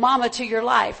sent a mama to your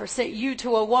life, or sent you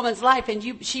to a woman's life,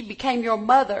 and she became your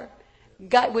mother.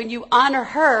 God, when you honor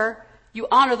her, you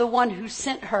honor the one who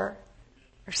sent her,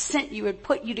 or sent you and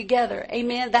put you together.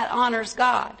 Amen. That honors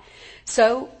God.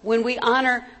 So when we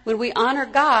honor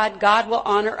God, God will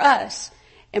honor us.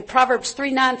 And Proverbs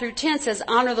 3:9-10 says,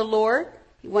 honor the Lord.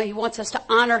 He wants us to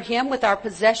honor Him with our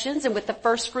possessions and with the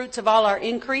first fruits of all our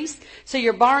increase. So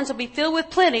your barns will be filled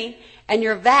with plenty and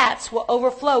your vats will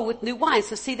overflow with new wine.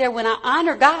 So see there, when I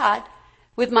honor God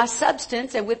with my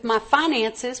substance and with my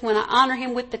finances, when I honor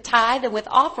Him with the tithe and with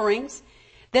offerings,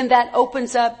 then that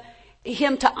opens up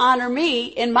Him to honor me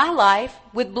in my life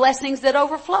with blessings that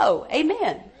overflow.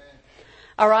 Amen.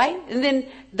 All right. And then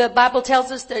the Bible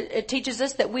tells us that it teaches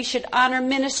us that we should honor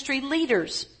ministry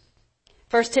leaders.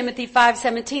 1 Timothy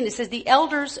 5:17, it says, the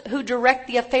elders who direct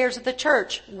the affairs of the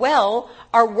church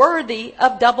are worthy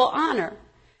of double honor,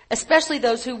 especially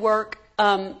those who work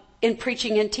in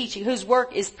preaching and teaching, whose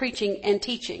work is preaching and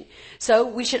teaching. So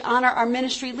we should honor our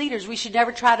ministry leaders. We should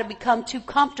never try to become too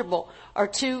comfortable or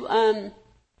too,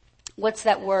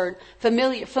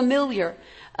 familiar.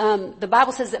 The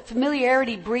Bible says that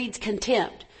familiarity breeds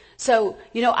contempt. So,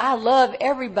 I love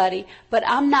everybody, but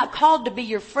I'm not called to be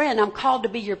your friend. I'm called to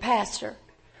be your pastor.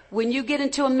 When you get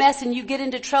into a mess and you get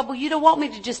into trouble, you don't want me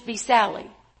to just be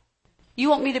Sally. You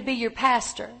want me to be your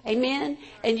pastor. Amen?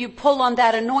 And you pull on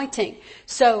that anointing.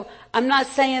 So I'm not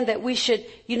saying that we should,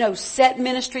 set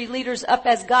ministry leaders up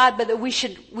as God, but that we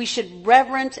should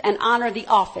reverence and honor the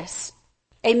office.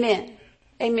 Amen.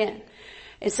 Amen.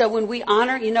 And so when we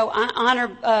honor, I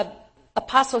honor,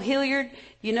 Apostle Hilliard,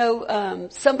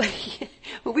 somebody,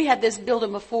 we had this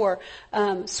building before,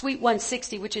 Suite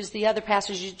 160, which is the other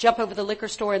passage. You jump over the liquor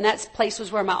store, and that place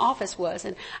was where my office was.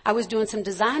 And I was doing some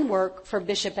design work for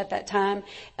Bishop at that time,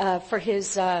 for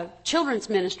his, children's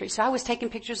ministry. So I was taking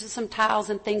pictures of some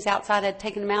tiles and things outside. I'd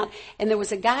taken them out. And there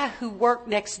was a guy who worked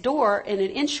next door in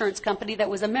an insurance company that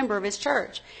was a member of his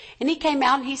church. And he came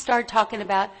out and he started talking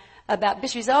about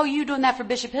Bishop. He said, oh, you doing that for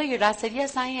Bishop Hilliard? I said,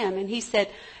 yes, I am. And he said,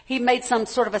 he made some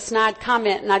sort of a snide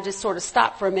comment, and I just sort of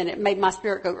stopped for a minute. It made my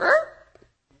spirit go, er.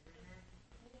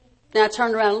 Then I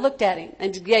turned around and looked at him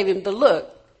and just gave him the look.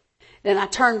 Then I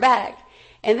turned back,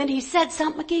 and then he said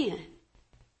something again.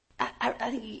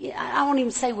 I won't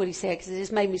even say what he said because it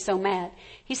just made me so mad.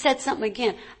 He said something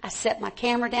again. I set my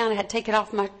camera down. I had to take it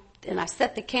off and I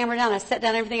set the camera down. I set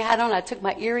down everything I had on. I took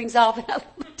my earrings off and I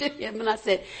looked at him and I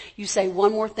said, you say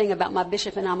one more thing about my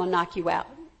bishop and I'm going to knock you out.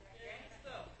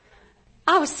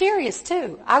 I was serious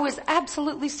too. I was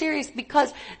absolutely serious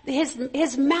because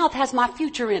his mouth has my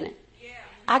future in it.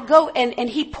 I go and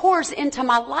he pours into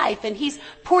my life, and he's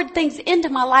poured things into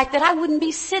my life that I wouldn't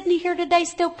be sitting here today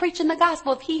still preaching the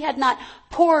gospel if he had not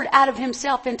poured out of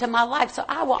himself into my life. So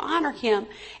I will honor him,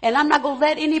 and I'm not going to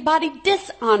let anybody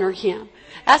dishonor him.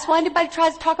 That's why anybody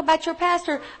tries to talk about your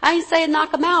pastor, I ain't saying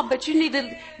knock him out, but you need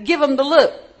to give him the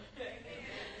look.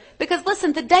 Because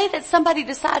listen, the day that somebody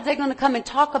decides they're going to come and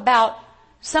talk about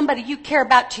somebody you care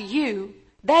about to you,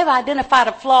 they've identified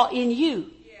a flaw in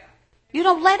you. You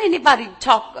don't let anybody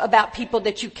talk about people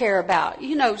that you care about.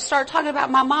 Start talking about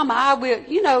my mama. I will,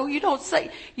 you don't say,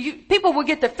 people will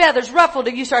get their feathers ruffled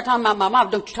if you start talking about my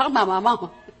mama. Don't you talk about my mama.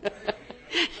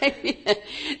 Amen.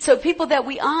 So people that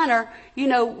we honor, we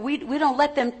don't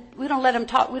let them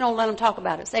talk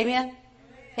about us. Amen.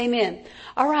 Amen.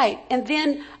 All right. And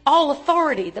then all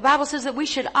authority. The Bible says that we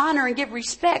should honor and give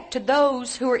respect to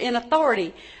those who are in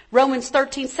authority. Romans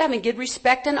 13:7, give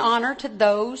respect and honor to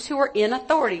those who are in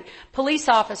authority. Police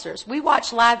officers. We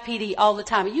watch Live PD all the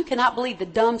time, and you cannot believe the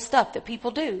dumb stuff that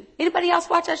people do. Anybody else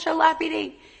watch that show, Live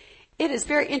PD? It is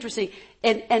very interesting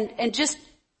and just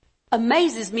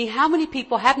amazes me how many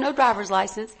people have no driver's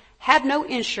license, have no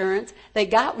insurance, they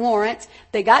got warrants,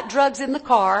 they got drugs in the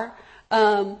car,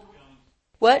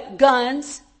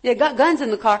 guns. They got guns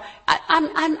in the car.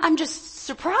 I'm just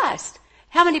surprised.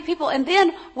 How many people, and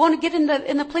then want to get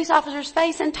in the police officer's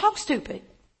face and talk stupid.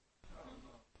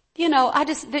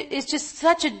 It's just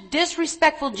such a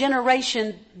disrespectful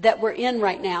generation that we're in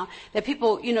right now, that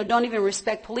people, don't even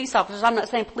respect police officers. I'm not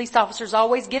saying police officers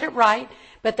always get it right,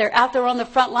 but they're out there on the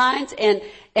front lines and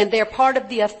they're part of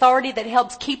the authority that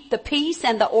helps keep the peace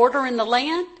and the order in the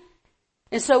land.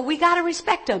 And so we gotta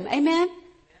respect them. Amen.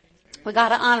 We got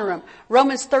to honor them.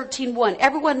 Romans 13:1.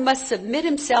 Everyone must submit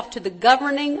himself to the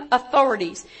governing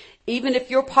authorities. Even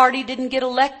if your party didn't get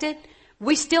elected,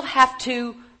 we still have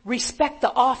to respect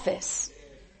the office.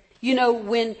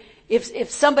 If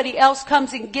somebody else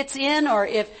comes and gets in, or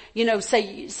if,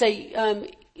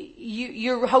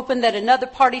 you're hoping that another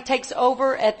party takes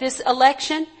over at this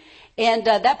election and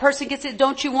that person gets it,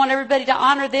 don't you want everybody to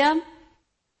honor them?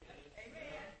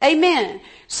 Amen.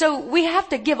 So we have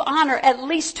to give honor at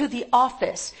least to the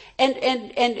office. And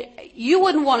you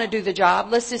wouldn't want to do the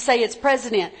job. Let's just say it's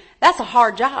president. That's a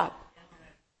hard job.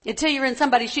 Until you're in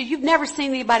somebody's shoes. You've never seen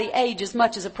anybody age as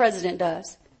much as a president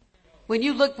does. When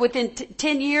you look within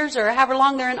 10 years or however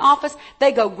long they're in office,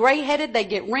 they go gray-headed, they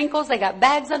get wrinkles, they got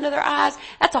bags under their eyes.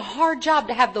 That's a hard job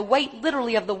to have the weight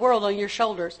literally of the world on your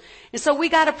shoulders. And so we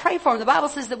got to pray for them. The Bible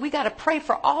says that we got to pray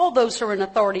for all those who are in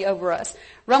authority over us.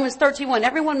 Romans 13:1,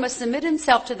 everyone must submit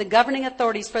himself to the governing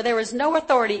authorities, for there is no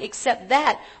authority except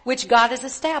that which God has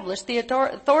established. The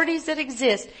authorities that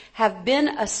exist have been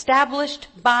established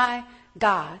by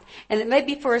God. And it may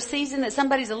be for a season that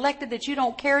somebody's elected that you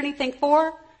don't care anything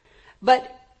for,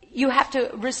 but you have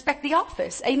to respect the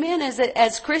office. Amen.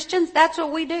 As Christians, that's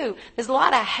what we do. There's a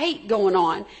lot of hate going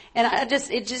on. And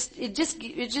it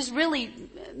just really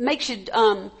makes you,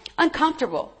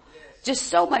 uncomfortable. Just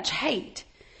so much hate.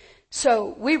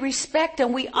 So we respect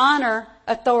and we honor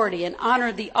authority and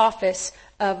honor the office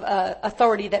of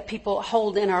authority that people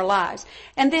hold in our lives.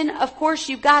 And then, of course,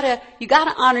 you gotta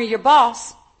honor your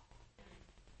boss.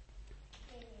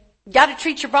 You gotta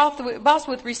treat your boss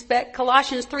with respect.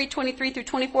 Colossians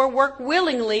 3:23-24. Work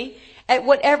willingly at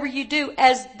whatever you do,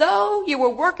 as though you were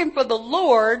working for the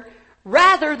Lord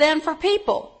rather than for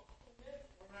people.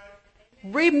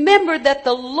 Remember that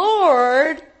the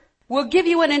Lord will give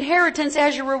you an inheritance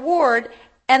as your reward,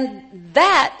 and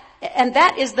that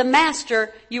is the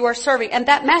master you are serving. And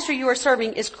that master you are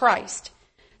serving is Christ.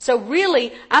 So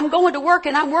really, I'm going to work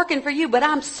and I'm working for you, but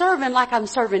I'm serving like I'm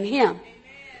serving Him.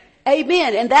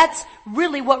 Amen. And that's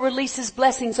really what releases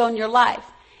blessings on your life.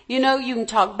 You know, you can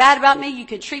talk bad about me, you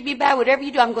can treat me bad, whatever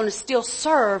you do, I'm going to still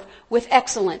serve with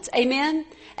excellence. Amen.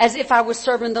 As if I was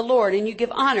serving the Lord, and you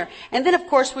give honor. And then of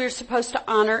course we're supposed to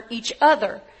honor each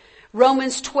other.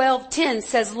 Romans 12:10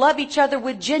 says, love each other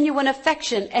with genuine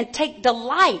affection and take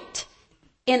delight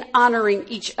in honoring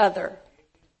each other.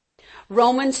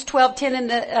 Romans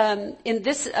 12:10 in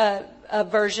this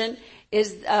version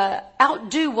is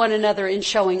outdo one another in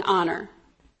showing honor.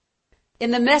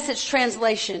 In the Message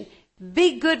translation,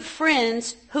 be good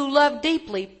friends who love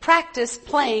deeply. Practice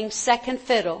playing second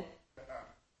fiddle.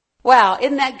 Wow,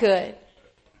 isn't that good?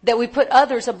 That we put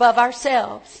others above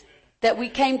ourselves. That we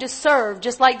came to serve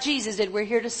just like Jesus did. We're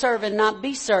here to serve and not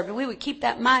be served. And we would keep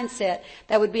that mindset.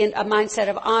 That would be a mindset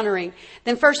of honoring.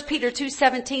 Then 1 Peter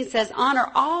 2:17 says, honor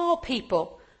all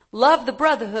people, love the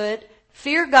brotherhood,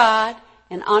 fear God,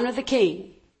 and honor the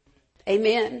king.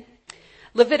 Amen.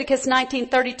 Leviticus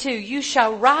 19:32, you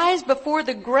shall rise before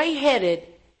the gray-headed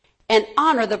and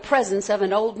honor the presence of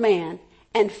an old man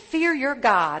and fear your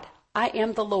God. I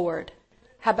am the Lord.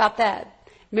 How about that?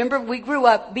 Remember, we grew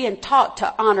up being taught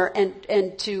to honor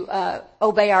and to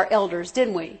obey our elders,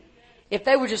 didn't we? If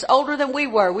they were just older than we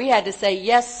were, we had to say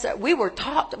yes. We were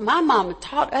taught, my mom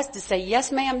taught us to say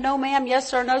yes ma'am, no ma'am, yes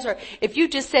sir, no sir. If you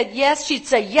just said yes, she'd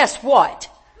say yes what?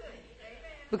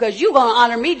 Because you're going to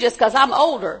honor me just because I'm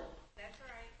older. That's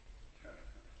right.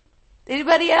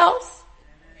 Anybody else?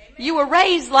 Amen. You were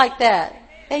raised like that.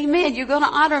 Amen. You're going to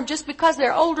honor them just because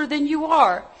they're older than you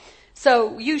are.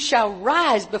 So you shall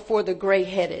rise before the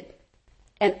gray-headed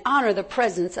and honor the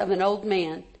presence of an old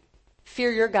man.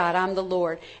 Fear your God, I'm the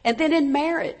Lord. And then in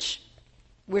marriage,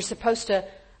 we're supposed to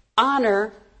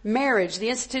honor marriage. The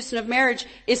institution of marriage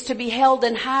is to be held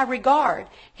in high regard.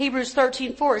 Hebrews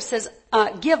 13:4 says,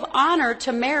 give honor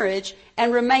to marriage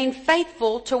and remain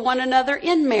faithful to one another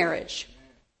in marriage.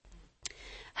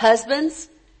 Husbands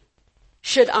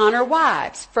should honor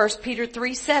wives. 1 Peter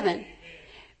 3:7.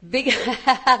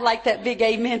 I like that big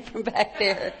amen from back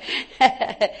there.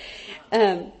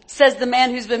 Says the man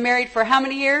who's been married for how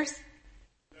many years?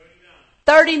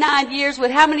 39 years with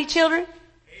how many children?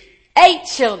 8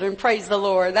 children, praise the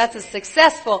Lord. That's a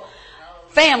successful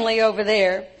family over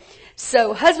there.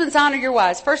 So husbands, honor your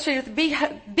wives. First,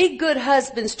 be good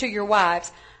husbands to your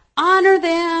wives. Honor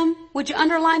them. Would you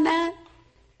underline that?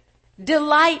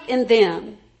 Delight in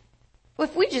them. Well,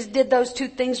 if we just did those 2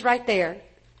 things right there,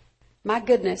 my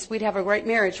goodness, we'd have a great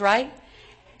marriage, right?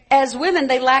 As women,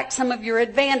 they lack some of your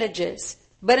advantages.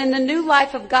 But in the new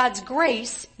life of God's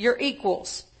grace, you're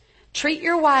equals. Treat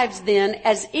your wives then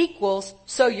as equals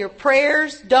so your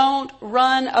prayers don't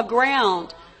run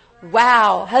aground.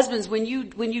 Wow. Husbands, when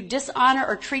you dishonor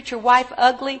or treat your wife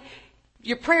ugly,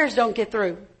 your prayers don't get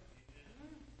through.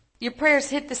 Your prayers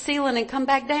hit the ceiling and come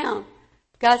back down.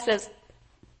 God says,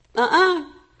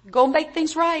 go make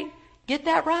things right. Get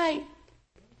that right.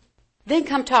 Then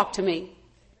come talk to me.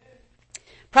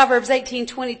 Proverbs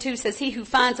 18:22 says, he who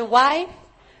finds a wife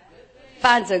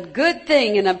finds a good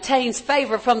thing and obtains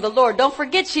favor from the Lord. Don't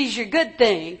forget she's your good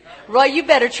thing. Roy, you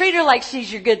better treat her like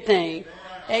she's your good thing.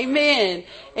 Amen.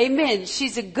 Amen.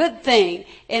 She's a good thing.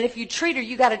 And if you treat her,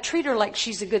 you got to treat her like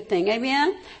she's a good thing.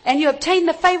 Amen. And you obtain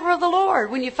the favor of the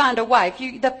Lord when you find a wife.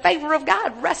 The favor of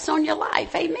God rests on your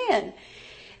life. Amen.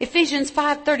 Ephesians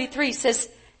 5:33 says,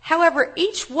 however,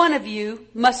 each one of you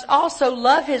must also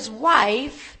love his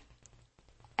wife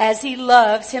as he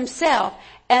loves himself.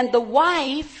 And the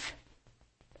wife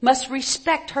must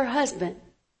respect her husband.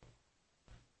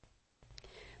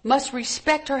 Must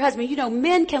respect her husband. You know,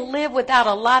 men can live without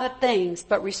a lot of things,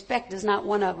 but respect is not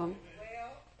one of them.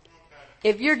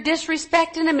 If you're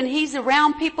disrespecting him and he's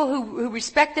around people who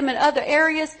respect him in other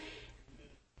areas,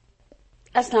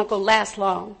 That's not going to last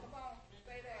long.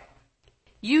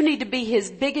 You need to be his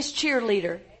biggest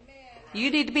cheerleader. You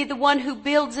need to be the one who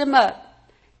builds him up,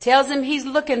 tells him he's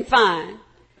looking fine,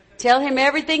 tell him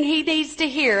everything he needs to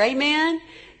hear. Amen?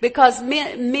 Because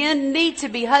men need to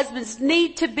be, husbands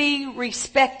need to be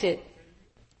respected.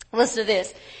 Listen to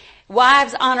this.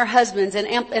 Wives honor husbands, and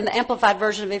in the Amplified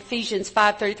version of Ephesians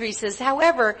 5:33 says,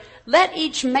 however, let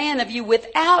each man of you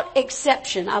without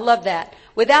exception, I love that,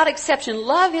 without exception,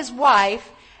 love his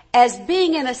wife as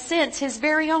being in a sense his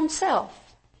very own self.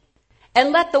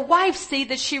 And let the wife see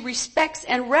that she respects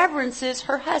and reverences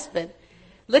her husband.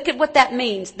 Look at what that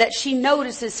means, that she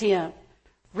notices him,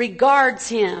 regards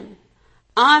him,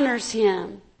 honors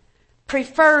him,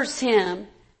 prefers him,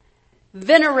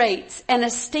 venerates and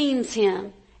esteems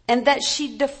him, and that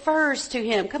she defers to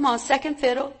him. Come on, second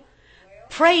fiddle.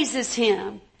 Praises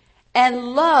him and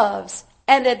loves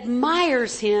and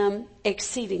admires him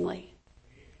exceedingly.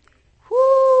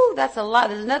 Whoo, that's a lot.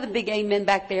 There's another big amen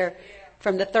back there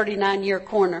from the 39-year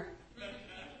corner.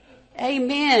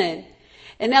 Amen.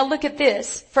 And now look at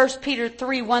this. 1 Peter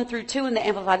 3:1-2 in the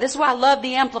Amplified. This is why I love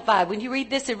the Amplified. When you read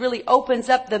this, it really opens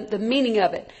up the meaning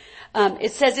of it.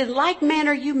 It says, in like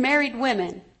manner, you married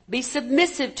women, be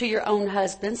submissive to your own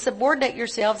husbands, subordinate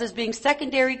yourselves as being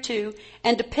secondary to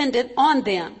and dependent on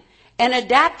them, and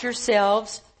adapt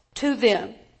yourselves to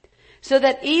them, so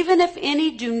that even if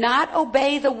any do not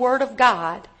obey the word of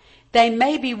God, they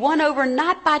may be won over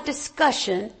not by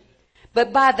discussion,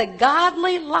 but by the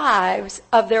godly lives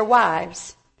of their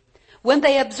wives, when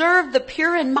they observe the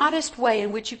pure and modest way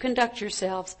in which you conduct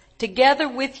yourselves, together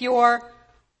with your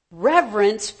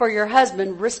reverence for your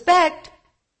husband, respect.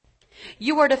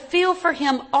 You are to feel for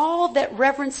him all that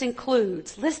reverence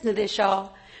includes. Listen to this,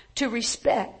 y'all. To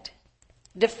respect,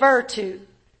 defer to,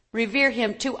 revere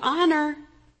him, to honor,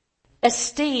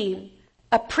 esteem,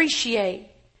 appreciate,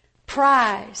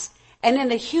 prize, and in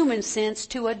the human sense,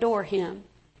 to adore him.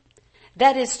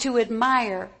 That is to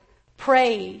admire,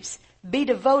 praise, be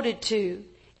devoted to,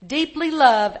 deeply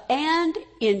love, and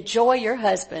enjoy your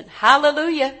husband.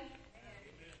 Hallelujah.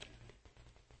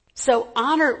 So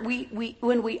honor,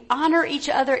 when we honor each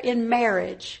other in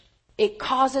marriage, it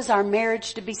causes our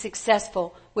marriage to be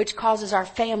successful, which causes our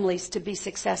families to be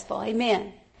successful.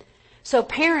 Amen. So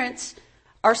parents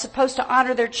are supposed to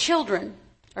honor their children.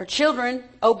 Or children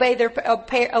obey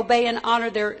and honor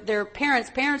their parents.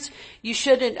 Parents, you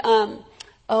shouldn't,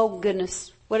 oh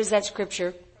goodness, what is that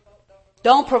scripture?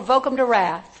 Don't provoke them to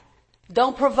wrath.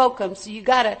 Don't provoke them. So we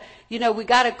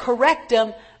gotta correct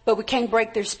them, but we can't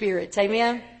break their spirits.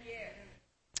 Amen?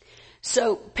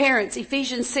 So parents,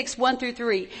 Ephesians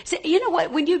 6:1-3. See, you know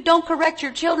what? When you don't correct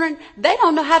your children, they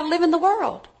don't know how to live in the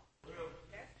world.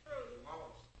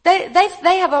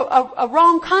 They have a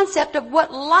wrong concept of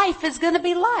what life is going to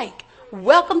be like.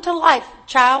 Welcome to life,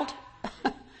 child.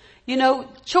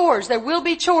 Chores. There will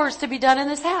be chores to be done in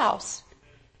this house.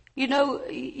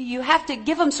 You have to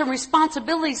give them some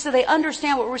responsibility so they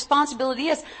understand what responsibility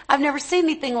is. I've never seen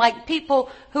anything like people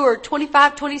who are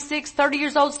 25, 26, 30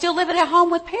 years old still living at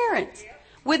home with parents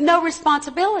with no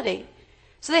responsibility.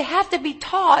 So they have to be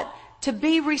taught to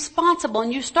be responsible,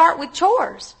 and you start with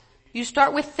chores. You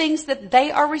start with things that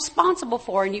they are responsible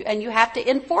for, and you have to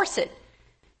enforce it.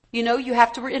 You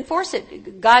have to enforce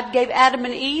it. God gave Adam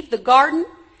and Eve the garden,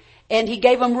 and he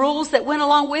gave them rules that went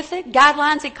along with it,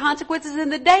 guidelines and consequences. In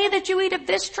the day that you eat of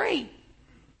this tree,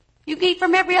 you can eat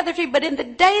from every other tree, but in the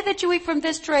day that you eat from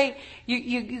this tree,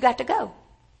 you got to go.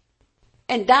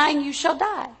 And dying you shall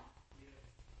die.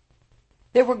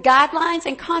 There were guidelines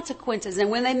and consequences, and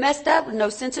when they messed up, no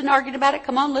sense in arguing about it.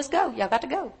 Come on, let's go. Y'all got to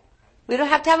go. We don't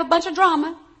have to have a bunch of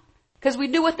drama, because we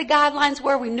knew what the guidelines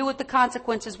were. We knew what the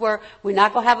consequences were. We're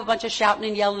not going to have a bunch of shouting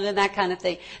and yelling and that kind of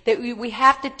thing. That we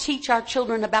have to teach our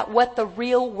children about what the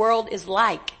real world is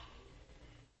like.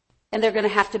 And they're going to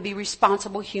have to be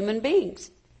responsible human beings.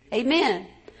 Amen.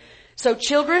 So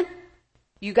children,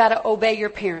 you got to obey your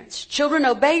parents. Children,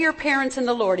 obey your parents in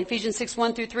the Lord. Ephesians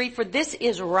 6:1-3, for this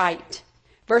is right.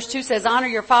 Verse 2 says, honor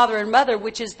your father and mother,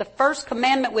 which is the first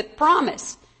commandment with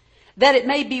promise, that it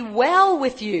may be well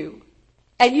with you,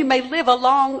 and you may live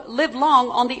long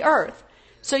on the earth.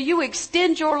 So you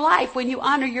extend your life when you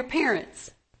honor your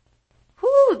parents.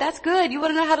 Whoo, that's good. You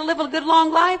want to know how to live a good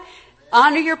long life?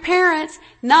 Honor your parents,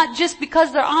 not just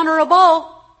because they're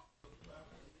honorable,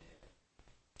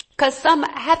 because some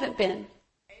haven't been.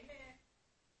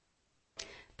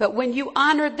 But when you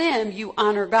honor them, you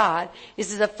honor God.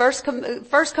 This is the first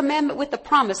commandment with a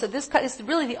promise. So this is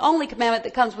really the only commandment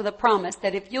that comes with a promise,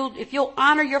 that if you'll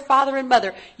honor your father and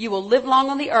mother, you will live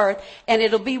long on the earth, and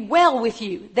it'll be well with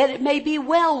you. That it may be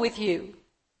well with you.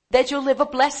 That you'll live a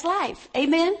blessed life.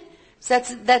 Amen? So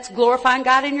that's glorifying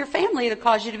God in your family. It'll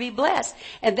cause you to be blessed.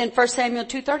 And then 1 Samuel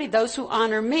 2:30, those who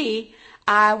honor me,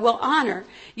 I will honor.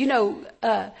 You know,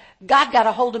 God got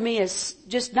a hold of me as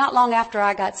just not long after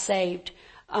I got saved.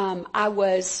 I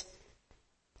was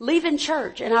leaving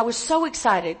church and I was so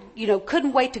excited, you know,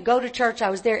 couldn't wait to go to church. I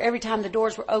was there every time the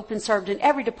doors were open, served in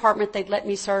every department they'd let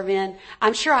me serve in.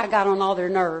 I'm sure I got on all their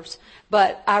nerves,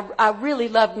 but I really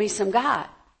loved me some God.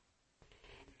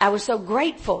 I was so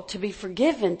grateful to be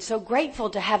forgiven, so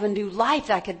grateful to have a new life,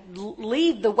 that I could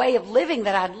leave the way of living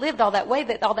that I'd lived all that way,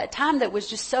 that all that time that was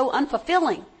just so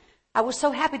unfulfilling. I was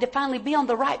so happy to finally be on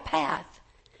the right path.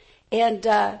 And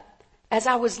as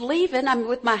I was leaving, I'm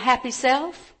with my happy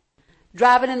self,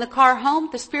 driving in the car home,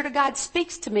 the Spirit of God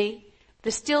speaks to me, the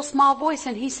still small voice,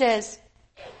 and he says,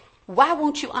 why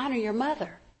won't you honor your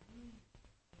mother?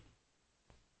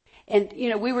 And,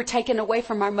 you know, we were taken away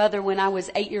from our mother when I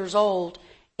was 8 years old.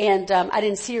 And I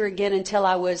didn't see her again until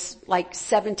I was like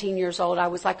 17 years old. I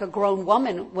was like a grown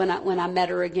woman when I met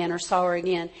her again or saw her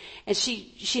again. And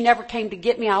she never came to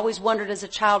get me. I always wondered as a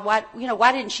child, why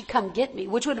didn't she come get me?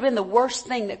 Which would have been the worst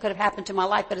thing that could have happened to my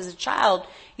life. But as a child,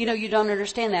 you know, you don't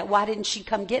understand that. Why didn't she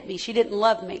come get me? She didn't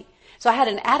love me. So I had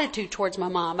an attitude towards my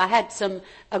mom. I had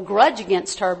a grudge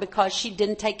against her because she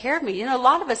didn't take care of me. You know, a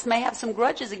lot of us may have some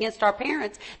grudges against our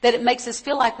parents that it makes us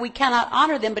feel like we cannot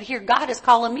honor them. But here God is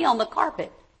calling me on the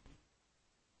carpet.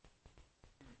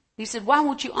 He said, why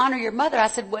won't you honor your mother? I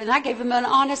said, well, and I gave him an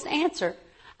honest answer.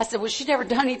 I said, well, she's never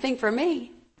done anything for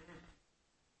me.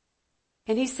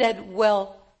 And he said,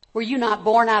 well, were you not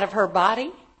born out of her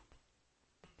body?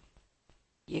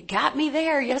 You got me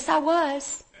there. Yes, I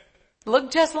was.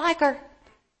 Looked just like her.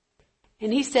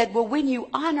 And he said, well, when you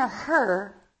honor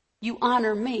her, you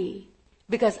honor me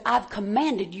because I've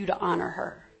commanded you to honor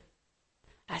her.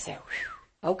 I said,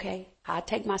 okay, I'll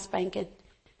take my spanking.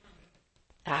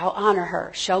 I'll honor her.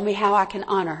 Show me how I can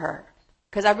honor her.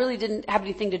 Because I really didn't have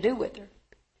anything to do with her.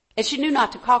 And she knew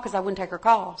not to call because I wouldn't take her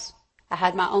calls. I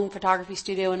had my own photography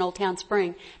studio in Old Town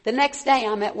Spring. The next day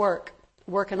I'm at work,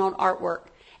 working on artwork.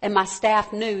 And my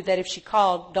staff knew that if she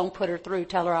called, don't put her through.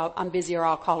 Tell her I'm busy or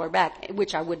I'll call her back,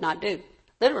 which I would not do.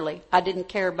 Literally, I didn't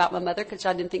care about my mother because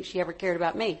I didn't think she ever cared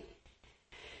about me.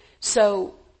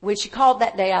 So when she called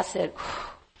that day, I said,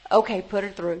 okay, put her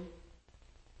through.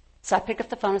 So I picked up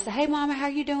the phone and said, hey, Mama, how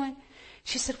are you doing?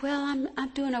 She said, well, I'm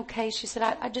doing okay. She said,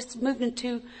 I'm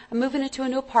moving into a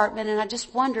new apartment and I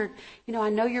just wondered, you know, I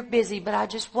know you're busy, but I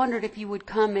just wondered if you would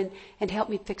come and help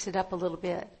me fix it up a little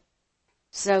bit.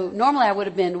 So normally I would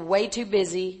have been way too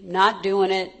busy, not doing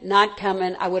it, not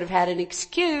coming. I would have had an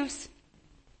excuse.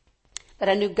 But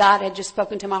I knew God had just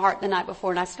spoken to my heart the night before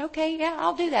and I said, okay, yeah,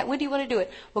 I'll do that. When do you want to do it?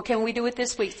 Well, can we do it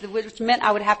this week? Which meant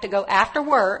I would have to go after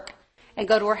work and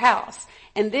go to her house.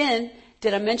 And then,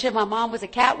 did I mention my mom was a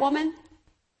cat woman?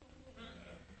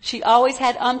 She always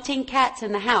had umpteen cats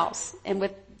in the house. And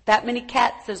with that many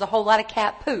cats, there's a whole lot of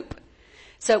cat poop.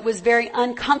 So it was very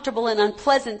uncomfortable and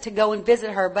unpleasant to go and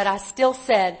visit her. But I still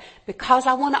said, because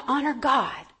I want to honor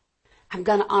God, I'm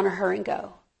going to honor her and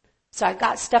go. So I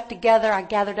got stuff together. I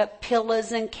gathered up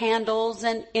pillows and candles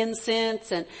and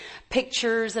incense and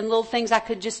pictures and little things I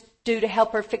could just do to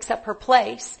help her fix up her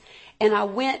place. And I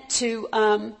went to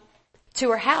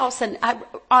her house and I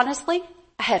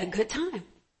had a good time.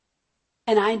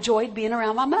 And I enjoyed being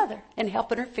around my mother and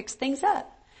helping her fix things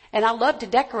up. And I love to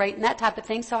decorate and that type of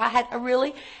thing. So I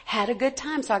really had a good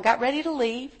time. So I got ready to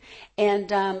leave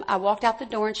and, I walked out the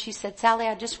door and she said, Sally,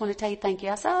 I just want to tell you thank you.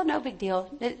 I said, oh, no big deal.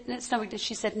 It's no big deal.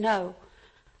 She said, no,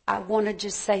 I want to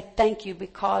just say thank you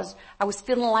because I was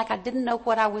feeling like I didn't know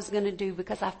what I was going to do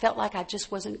because I felt like I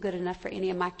just wasn't good enough for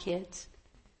any of my kids.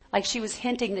 Like she was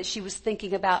hinting that she was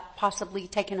thinking about possibly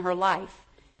taking her life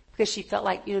because she felt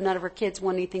like, you know, none of her kids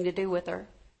wanted anything to do with her.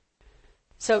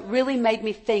 So it really made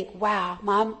me think, wow,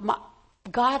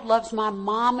 God loves my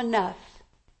mom enough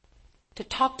to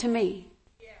talk to me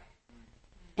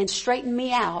and straighten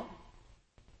me out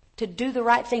to do the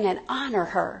right thing and honor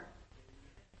her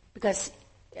because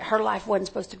her life wasn't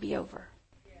supposed to be over.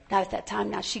 Not at that time.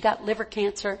 Now she got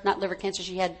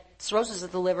she had cirrhosis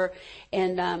of the liver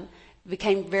and,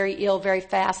 became very ill very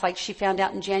fast. Like she found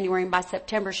out in January and by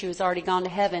September she was already gone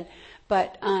to heaven.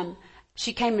 But,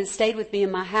 she came and stayed with me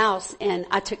in my house and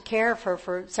I took care of her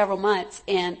for several months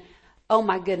and oh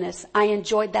my goodness, I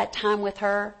enjoyed that time with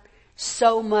her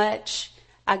so much.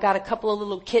 I got a couple of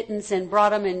little kittens and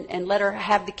brought them and let her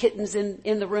have the kittens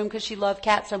in the room because she loved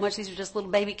cats so much. These are just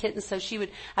little baby kittens. So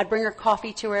I'd bring her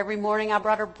coffee to her every morning. I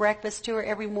brought her breakfast to her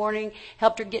every morning,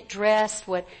 helped her get dressed,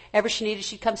 whatever she needed.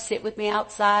 She'd come sit with me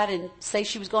outside and say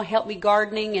she was going to help me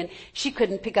gardening, and she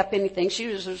couldn't pick up anything. She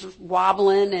was just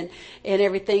wobbling and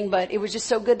everything, but it was just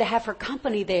so good to have her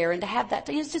company there and to have that.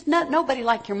 It's just nobody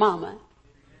like your mama.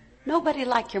 Nobody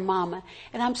like your mama.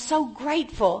 And I'm so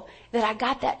grateful that I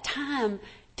got that time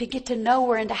to get to know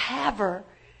her and to have her.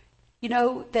 You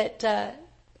know, that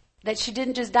she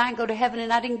didn't just die and go to heaven,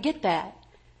 and I didn't get that.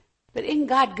 But isn't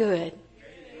God good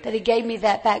that He gave me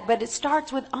that back? But it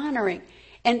starts with honoring.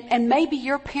 And maybe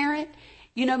your parent,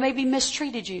 you know, maybe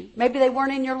mistreated you. Maybe they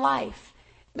weren't in your life.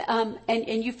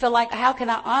 And you feel like, how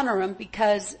can I honor them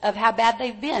because of how bad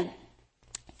they've been?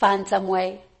 Find some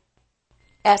way.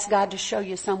 Ask God to show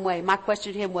you some way. My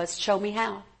question to Him was, show me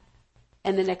how.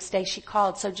 And the next day she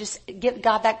called. So just give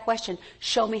God that question.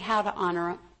 Show me how to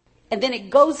honor Him. And then it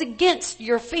goes against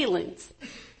your feelings.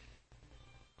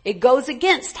 It goes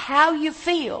against how you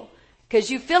feel. Because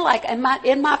you feel like, in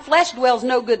my flesh dwells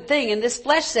no good thing. And this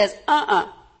flesh says,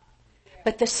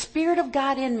 But the Spirit of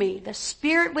God in me, the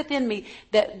Spirit within me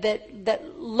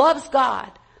that loves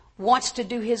God, wants to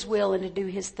do His will and to do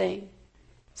His thing.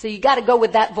 So you got to go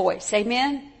with that voice.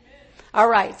 Amen? All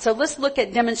right. So let's look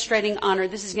at demonstrating honor.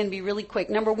 This is going to be really quick.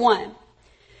 Number 1,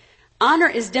 honor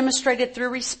is demonstrated through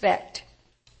respect.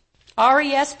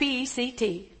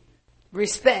 R-E-S-P-E-C-T.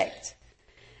 Respect.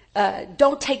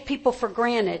 Don't take people for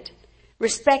granted.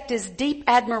 Respect is deep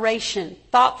admiration,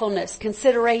 thoughtfulness,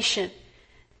 consideration.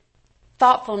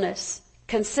 Thoughtfulness,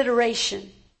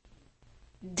 consideration,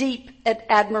 deep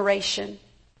admiration.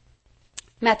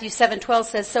 Matthew 7:12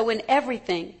 says, so in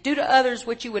everything, do to others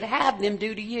what you would have them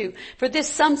do to you. For this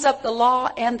sums up the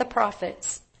law and the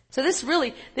prophets. So this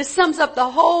sums up the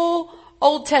whole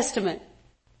Old Testament.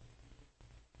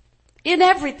 In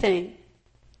everything,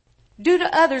 do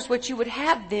to others what you would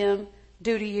have them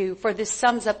do to you. For this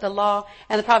sums up the law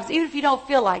and the prophets. Even if you don't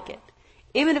feel like it.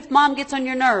 Even if mom gets on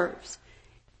your nerves.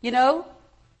 You know,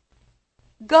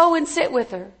 go and sit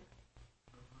with her.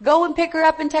 Go and pick her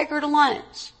up and take her to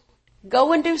lunch.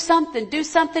 Go and do something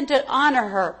to honor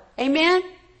her. Amen?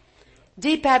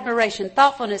 Deep admiration,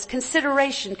 thoughtfulness,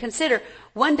 consideration. Consider,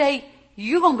 one day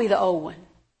you're going to be the old one.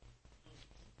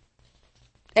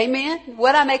 Amen?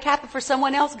 What I make happen for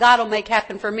someone else, God will make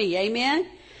happen for me. Amen?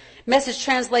 Message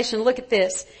translation, look at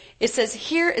this. It says,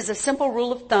 here is a simple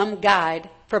rule of thumb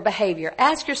guide for behavior.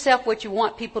 Ask yourself what you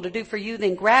want people to do for you,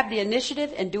 then grab the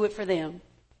initiative and do it for them.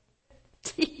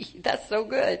 That's so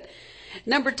good.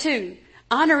 Number 2.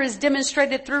 Honor is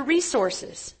demonstrated through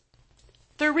resources.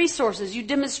 Through resources. You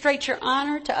demonstrate your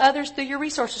honor to others through your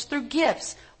resources, through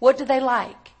gifts. What do they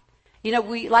like? You know,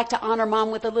 we like to honor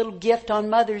mom with a little gift on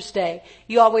Mother's Day.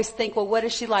 You always think, well, what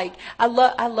is she like? I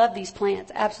love these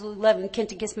plants. Absolutely love them.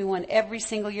 Kenty gets me one every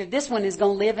single year. This one is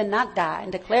going to live and not die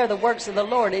and declare the works of the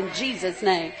Lord in Jesus'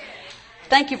 name.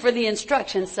 Thank you for the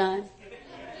instructions, son.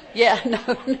 Yeah, no.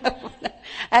 I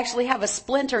actually have a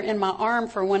splinter in my arm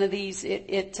for one of these.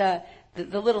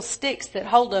 The little sticks that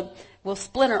hold them will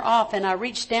splinter off, and I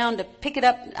reached down to pick it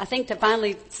up, I think to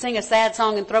finally sing a sad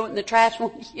song and throw it in the trash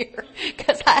one year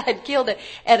because I had killed it,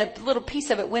 and a little piece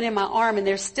of it went in my arm, and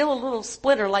there's still a little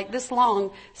splinter like this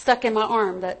long stuck in my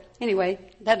arm. But anyway,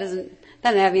 that doesn't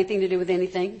have anything to do with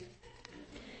anything.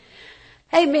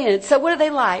 Amen. So what are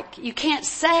they like? You can't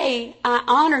say, I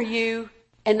honor you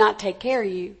and not take care of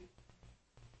you.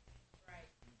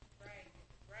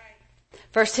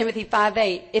 1 Timothy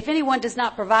 5:8, if anyone does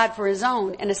not provide for his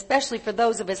own, and especially for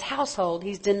those of his household,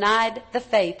 he's denied the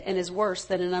faith and is worse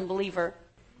than an unbeliever.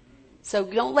 So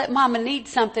don't let mama need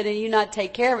something and you not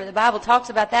take care of it. The Bible talks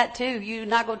about that too. You're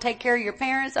not going to take care of your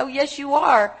parents? Oh, yes, you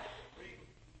are.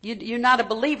 You're not a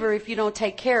believer if you don't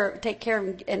take care of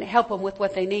them and help them with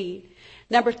what they need.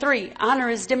 Number 3, honor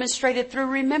is demonstrated through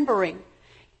remembering.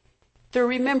 Through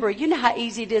remembering. You know how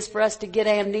easy it is for us to get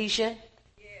amnesia?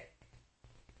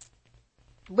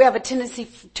 We have a tendency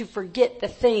to forget the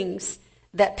things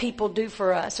that people do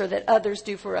for us or that others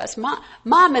do for us.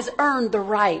 Mom has earned the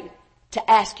right to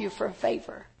ask you for a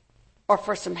favor or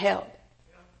for some help.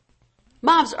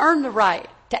 Mom's earned the right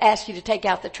to ask you to take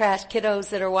out the trash, kiddos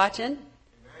that are watching.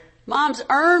 Mom's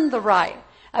earned the right.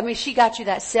 I mean, she got you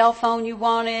that cell phone you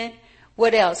wanted.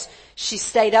 What else? She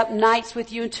stayed up nights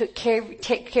with you and took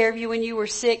care of you when you were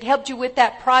sick, helped you with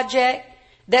that project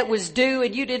that was due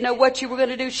and you didn't know what you were going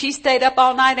to do. She stayed up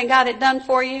all night and got it done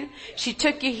for you. She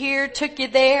took you here, took you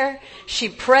there. She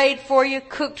prayed for you,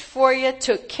 cooked for you,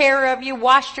 took care of you,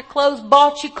 washed your clothes,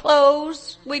 bought you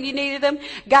clothes when you needed them,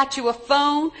 got you a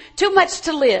phone. Too much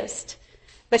to list.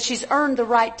 But she's earned the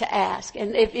right to ask.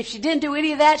 And if she didn't do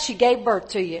any of that, she gave birth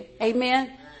to you.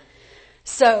 Amen?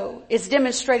 So it's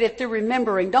demonstrated through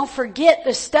remembering. Don't forget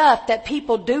the stuff that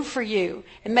people do for you.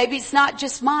 And maybe it's not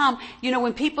just mom. You know,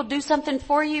 when people do something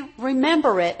for you,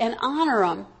 remember it and honor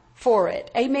them for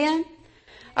it. Amen?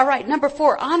 All right, number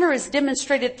 4, honor is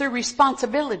demonstrated through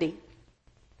responsibility.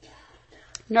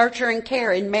 Nurture and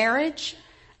care. In marriage,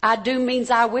 I do means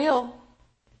I will.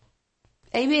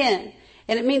 Amen.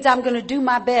 And it means I'm going to do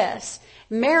my best.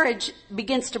 Marriage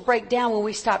begins to break down when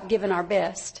we stop giving our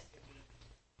best.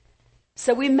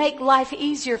 So we make life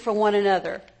easier for one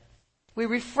another. We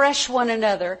refresh one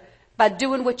another by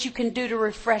doing what you can do to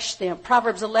refresh them.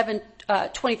 Proverbs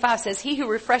 11:25 says, he who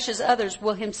refreshes others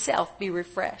will himself be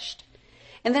refreshed.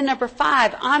 And then number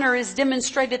 5, honor is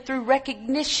demonstrated through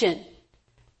recognition.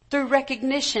 Through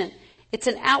recognition. It's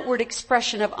an outward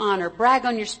expression of honor. Brag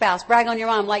on your spouse. Brag on your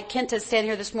mom. Like Kenta standing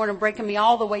here this morning breaking me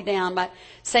all the way down by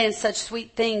saying such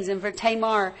sweet things. And for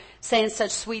Tamar saying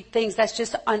such sweet things. That's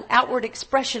just an outward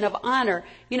expression of honor.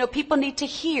 You know, people need to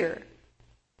hear.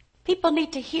 People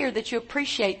need to hear that you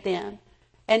appreciate them.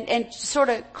 And sort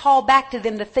of call back to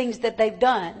them the things that they've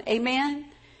done. Amen?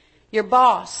 Your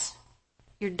boss.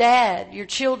 Your dad. Your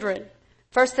children.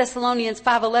 1 Thessalonians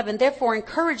 5:11, therefore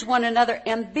encourage one another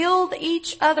and build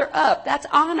each other up. That's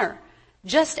honor.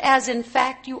 Just as in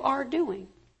fact you are doing.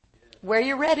 Wear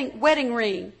your wedding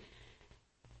ring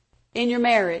in your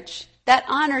marriage. That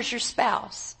honors your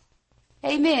spouse.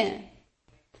 Amen.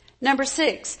 Number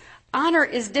 6, honor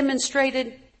is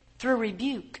demonstrated through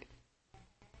rebuke.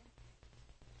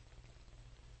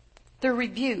 Through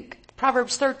rebuke.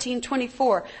 Proverbs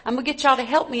 13:24. I'm going to get y'all to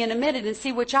help me in a minute and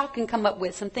see what y'all can come up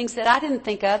with. Some things that I didn't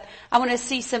think of. I want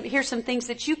to hear some things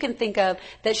that you can think of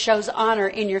that shows honor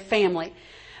in your family.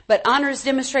 But honor is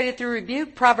demonstrated through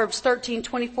rebuke. Proverbs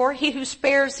 13:24. He who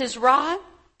spares his rod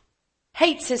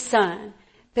hates his son,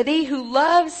 but he who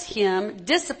loves him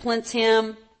disciplines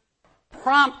him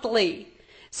promptly.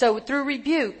 So through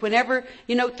rebuke, whenever,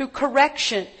 through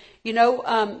correction.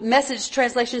 Message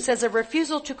translation says a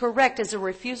refusal to correct is a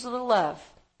refusal to love.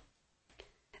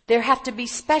 There have to be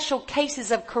special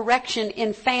cases of correction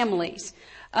in families.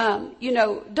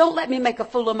 Don't let me make a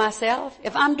fool of myself.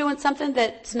 If I'm doing something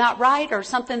that's not right or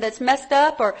something that's messed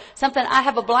up or something I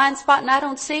have a blind spot and I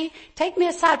don't see, take me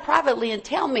aside privately and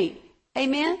tell me.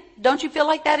 Amen? Don't you feel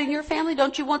like that in your family?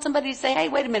 Don't you want somebody to say, hey,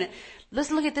 wait a minute, let's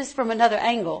look at this from another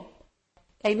angle?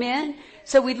 Amen.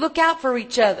 So we look out for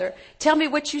each other. Tell me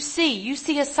what you see. You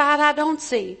see a side I don't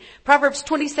see. Proverbs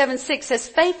 27:6 says,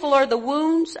 faithful are the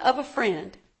wounds of a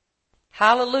friend.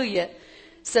 Hallelujah.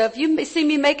 So if you see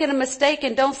me making a mistake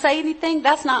and don't say anything,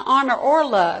 that's not honor or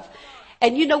love.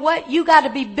 And you know what? You got to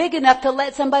be big enough to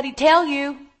let somebody tell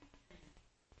you.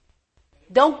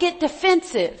 Don't get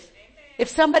defensive. If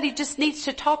somebody just needs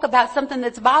to talk about something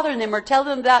that's bothering them or tell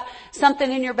them about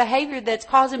something in your behavior that's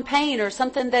causing pain or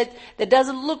something that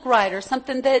doesn't look right or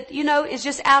something that, is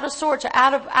just out of sorts or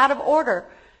out of order.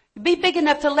 Be big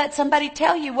enough to let somebody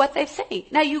tell you what they've seen.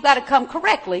 Now you got to come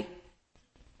correctly.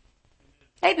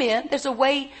 Amen. There's a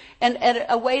way and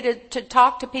a way to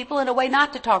talk to people and a way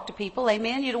not to talk to people.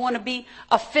 Amen. You don't want to be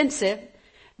offensive,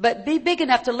 but be big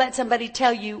enough to let somebody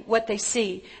tell you what they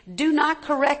see. Do not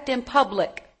correct in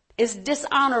public. It's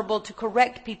dishonorable to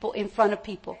correct people in front of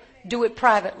people. Do it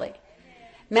privately.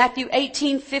 Matthew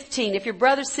 18:15. If your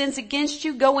brother sins against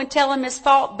you, go and tell him his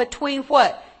fault between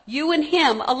what? You and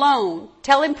him alone.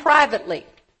 Tell him privately.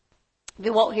 If he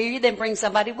won't hear you, then bring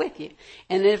somebody with you.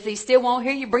 And if he still won't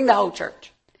hear you, bring the whole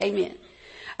church. Amen.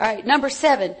 All right. Number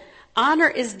 7. Honor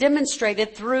is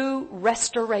demonstrated through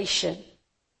restoration.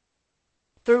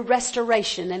 Through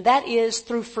restoration. And that is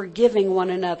through forgiving one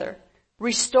another.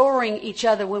 Restoring each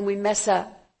other when we mess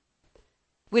up.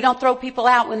 We don't throw people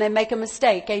out when they make a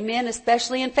mistake. Amen.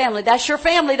 Especially in family. That's your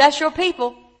family. That's your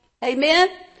people. Amen.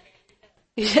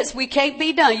 Yes, we can't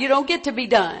be done. You don't get to be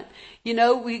done.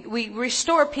 We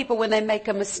restore people when they make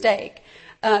a mistake.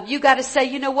 You got to say,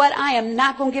 you know what? I am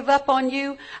not going to give up on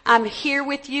you. I'm here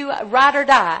with you, ride or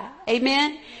die.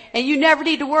 Amen. And you never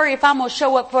need to worry if I'm going to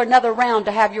show up for another round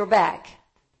to have your back.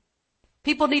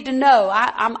 People need to know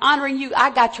I'm honoring you. I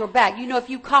got your back. If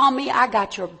you call me, I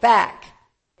got your back.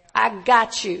 I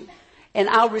got you. And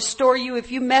I'll restore you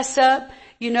if you mess up.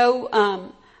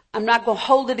 I'm not going to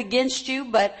hold it against you,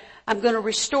 but I'm going to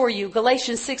restore you.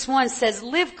 Galatians 6:1 says,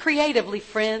 live creatively,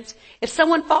 friends. If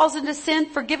someone falls into sin,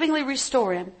 forgivingly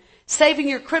restore him, saving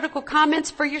your critical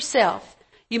comments for yourself.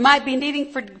 You might be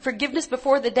needing forgiveness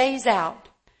before the day's out.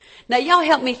 Now, y'all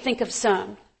help me think of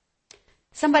some.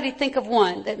 Somebody think of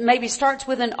one that maybe starts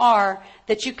with an R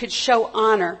that you could show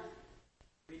honor.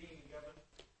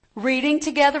 Reading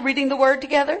together, reading the word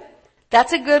together.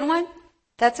 That's a good one.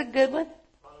 That's a good one.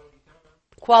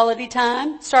 Quality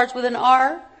time. Starts with an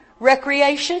R.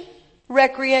 Recreation.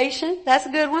 Recreation. That's a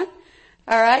good one.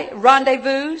 All right.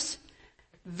 Rendezvous.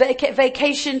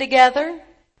 Vacation together.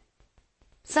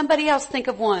 Somebody else think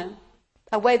of one.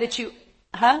 A way that you,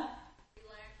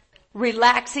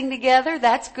 Relaxing together.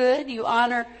 That's good. You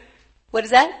honor, what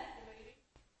is that?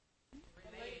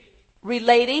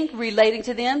 Relating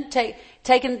to them.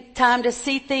 Taking time to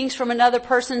see things from another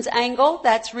person's angle.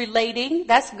 That's relating.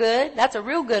 That's good. That's a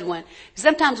real good one.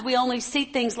 Sometimes we only see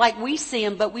things like we see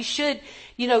them, but we should,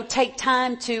 take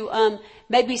time to,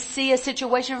 maybe see a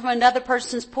situation from another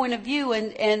person's point of view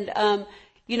and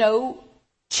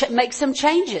make some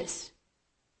changes.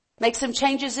 Make some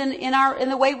changes in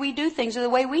the way we do things or the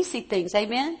way we see things.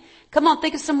 Amen. Come on,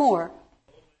 think of some more.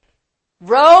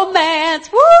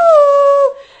 Romance. Woo!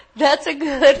 That's a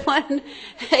good one.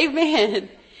 Amen.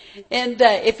 And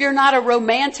if you're not a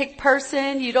romantic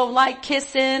person, you don't like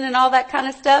kissing and all that kind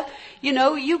of stuff,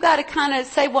 you got to kind of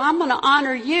say, well, I'm going to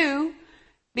honor you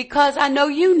because I know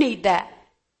you need that.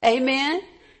 Amen.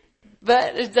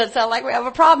 But it does sound like we have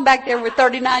a problem back there with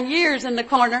 39 years in the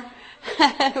corner.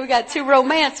 We got two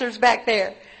romancers back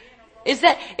there. Is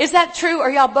that true?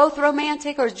 Are y'all both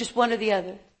romantic or is just one or the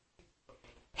other?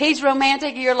 He's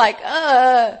romantic. You're like,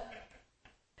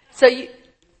 So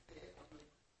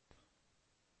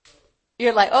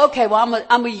you're like, okay, well,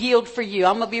 I'm gonna yield for you.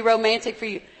 I'm gonna be romantic for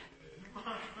you.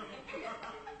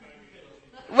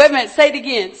 Wait a minute. Say it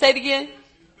again. Say it again.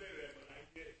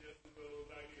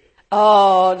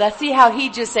 Oh, now see how he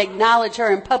just acknowledged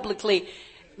her and publicly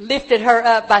lifted her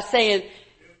up by saying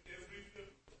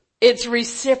it's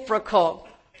reciprocal.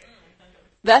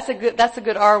 That's a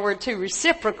good R word too.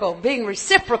 Reciprocal. Being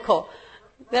reciprocal.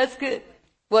 That's good.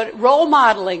 What role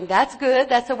modeling, that's good.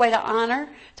 That's a way to honor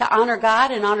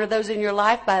God and honor those in your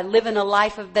life by living a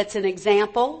life that's an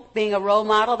example, being a role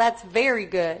model. That's very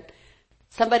good.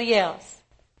 Somebody else.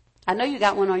 I know you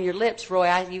got one on your lips,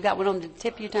 Roy. You got one on the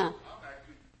tip of your tongue.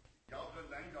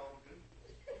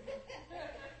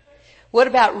 What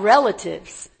about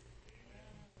relatives?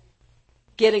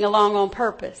 Getting along on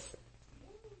purpose.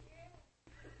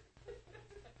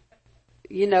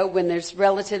 When there's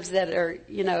relatives that are,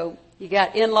 you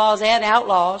got in-laws and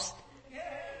outlaws.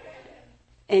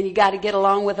 And you got to get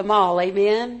along with them all.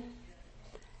 Amen?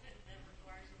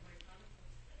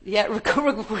 Yeah,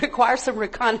 require some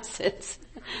reconnaissance.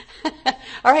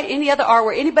 All right, any other R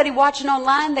word? Anybody watching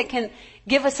online that can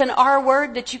give us an R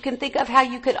word that you can think of how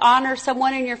you could honor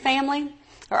someone in your family?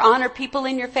 Or honor people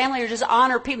in your family? Or just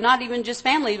honor people, not even just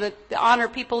family, but honor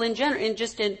people in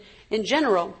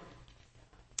general.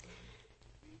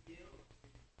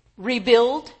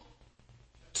 Rebuild.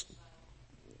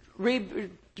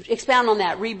 Expound on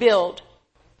that. Rebuild.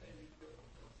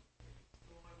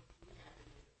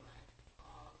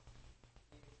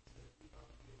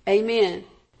 Amen.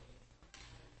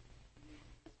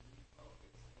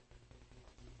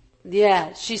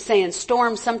 Yeah, she's saying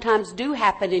storms sometimes do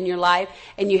happen in your life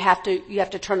and you have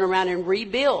to turn around and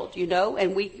rebuild,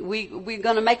 and we're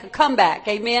going to make a comeback.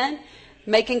 Amen.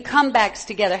 Making comebacks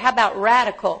together. How about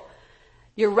radical?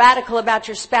 You're radical about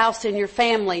your spouse and your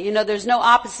family. There's no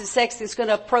opposite sex that's going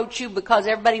to approach you because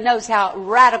everybody knows how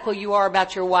radical you are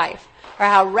about your wife or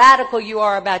how radical you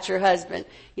are about your husband.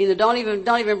 Don't even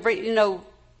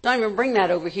bring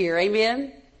that over here.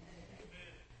 Amen.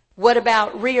 What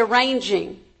about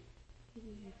rearranging?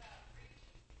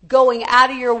 Going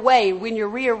out of your way. When you're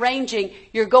rearranging,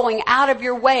 you're going out of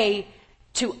your way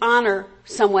to honor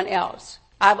someone else.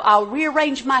 I'll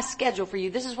rearrange my schedule for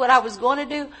you. This is what I was going to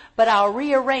do, but I'll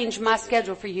rearrange my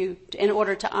schedule for you in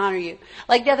order to honor you.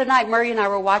 Like the other night, Murray and I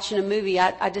were watching a movie.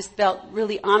 I just felt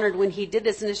really honored when he did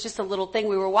this, and it's just a little thing.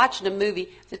 We were watching a movie.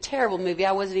 It's a terrible movie.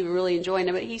 I wasn't even really enjoying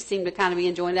it, but he seemed to kind of be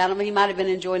enjoying it. I don't know. He might have been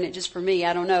enjoying it just for me.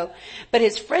 I don't know. But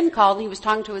his friend called, and he was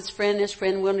talking to his friend. His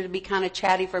friend wanted to be kind of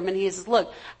chatty for him, and he says,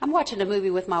 look, I'm watching a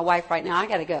movie with my wife right now. I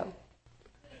got to go.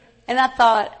 And I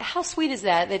thought, how sweet is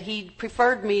that he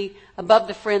preferred me above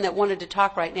the friend that wanted to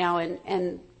talk right now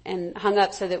and hung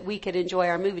up so that we could enjoy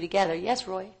our movie together. Yes,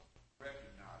 Roy?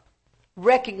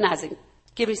 Recognizing.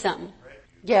 Give me something.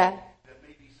 Yeah. That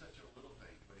may be such a little thing,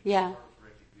 but it's yeah.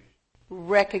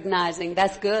 Recognizing.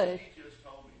 That's good. He just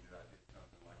told me that I did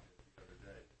something like this the other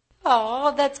day.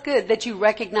 Oh, that's good that you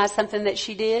recognize something that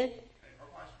she did. Or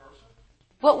vice versa.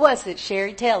 What was it,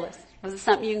 Sherry? Tell us. Was it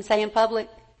something you can say in public?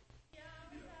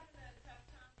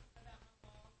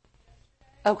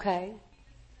 Okay.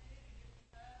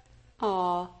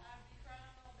 Aw.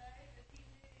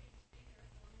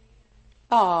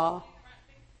 Aw.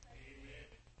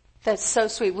 That's so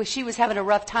sweet. Well, she was having a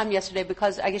rough time yesterday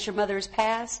because I guess your mother has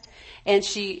passed, and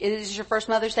is your first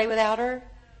Mother's Day without her?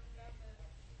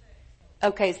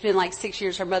 Okay, it's been like 6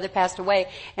 years her mother passed away,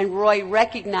 and Roy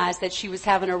recognized that she was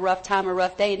having a rough time, a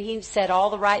rough day, and he said all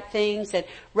the right things and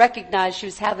recognized she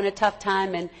was having a tough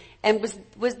time and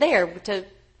was there to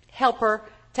help her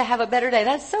to have a better day.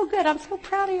 That's so good. I'm so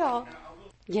proud of y'all.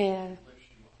 Yeah.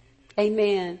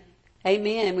 Amen.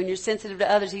 Amen. And when you're sensitive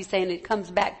to others, he's saying it comes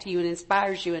back to you and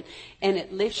inspires you and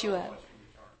it lifts you up.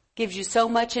 Gives you so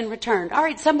much in return. All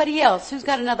right, somebody else. Who's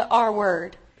got another R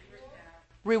word?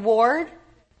 Reward.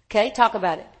 Okay, talk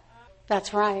about it.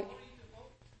 That's right.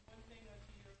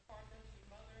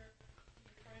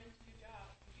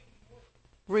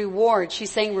 Reward.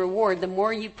 She's saying reward. The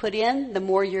more you put in, the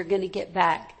more you're going to get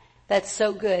back. That's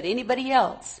so good. Anybody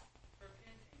else?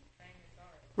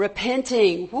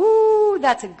 Repenting. Woo,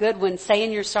 that's a good one.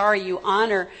 Saying you're sorry. You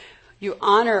honor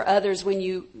others when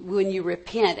you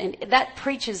repent. And that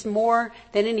preaches more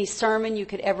than any sermon you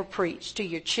could ever preach to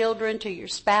your children, to your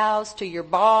spouse, to your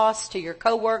boss, to your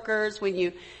coworkers. When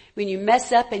you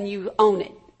mess up and you own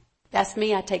it. That's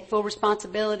me. I take full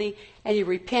responsibility, and you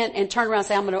repent and turn around and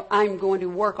say, I'm going to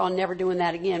work on never doing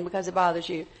that again because it bothers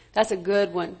you. That's a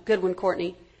good one. Good one,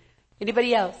 Courtney.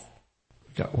 Anybody else?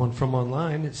 Got one from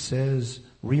online. It says,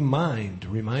 remind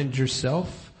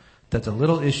yourself that the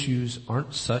little issues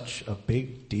aren't such a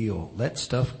big deal. Let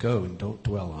stuff go and don't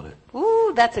dwell on it.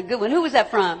 Ooh, that's a good one. Who was that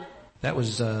from? That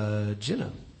was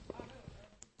Jenna.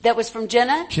 That was from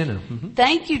Jenna? Jenna. Mm-hmm.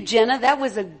 Thank you, Jenna. That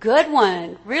was a good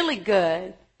one. Really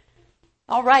good.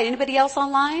 All right. Anybody else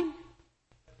online?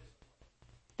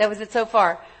 That was it so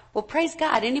far. Well, praise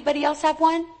God. Anybody else have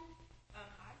one?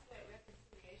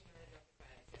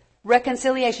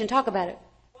 Reconciliation. Talk about it.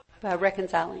 About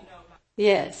reconciling.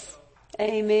 Yes.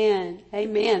 Amen.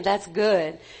 Amen. That's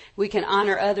good. We can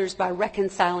honor others by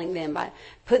reconciling them, by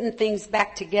putting things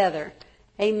back together.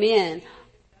 Amen.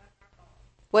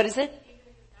 What is it?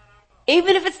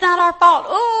 Even if it's not our fault.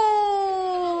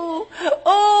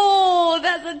 Oh,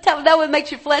 that's a tough, that one makes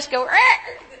your flesh go, no,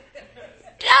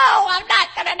 I'm not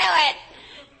going to do it.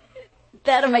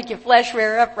 That'll make your flesh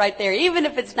rear up right there. Even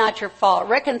if it's not your fault.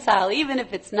 Reconcile, even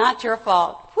if it's not your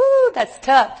fault. Whoo, that's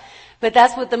tough. But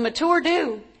that's what the mature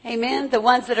do. Amen. The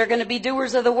ones that are going to be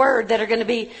doers of the word, that are going to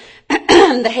be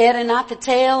the head and not the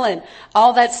tail, and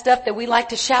all that stuff that we like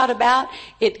to shout about.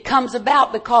 It comes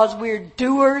about because we're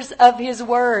doers of his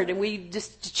word, and we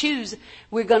just choose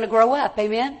we're going to grow up.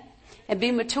 Amen. And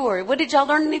be mature. What, did y'all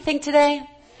learn anything today?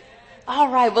 All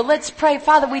right, well, let's pray.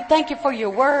 Father, we thank you for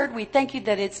your word. We thank you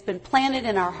that it's been planted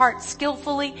in our hearts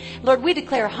skillfully. Lord, we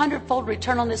declare 100-fold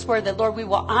return on this word, that, Lord, we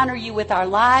will honor you with our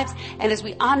lives. And as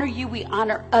we honor you, we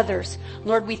honor others.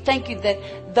 Lord, we thank you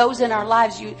that those in our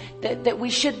lives that we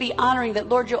should be honoring, that,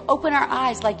 Lord, you'll open our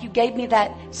eyes like you gave me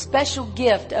that special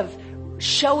gift of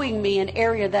showing me an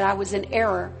area that I was in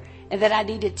error and that I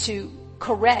needed to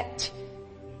correct,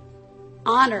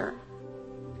 honor,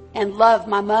 and love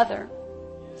my mother.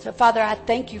 So, Father, I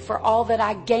thank you for all that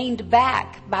I gained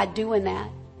back by doing that.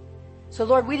 So,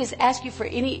 Lord, we just ask you for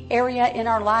any area in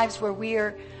our lives where we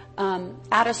are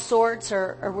out of sorts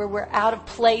or where we're out of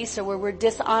place or where we're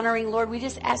dishonoring. Lord, we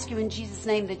just ask you in Jesus'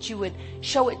 name that you would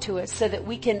show it to us so that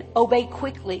we can obey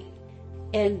quickly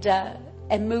and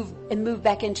move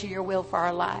back into your will for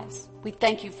our lives. We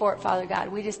thank you for it, Father God.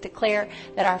 We just declare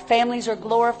that our families are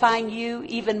glorifying you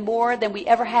even more than we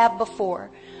ever have before.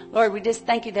 Lord, we just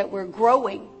thank you that we're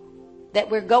growing, that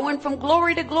we're going from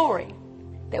glory to glory,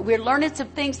 that we're learning some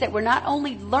things that we're not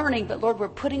only learning, but, Lord, we're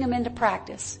putting them into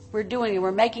practice. We're doing it.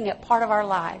 We're making it part of our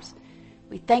lives.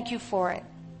 We thank you for it.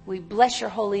 We bless your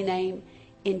holy name.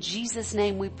 In Jesus'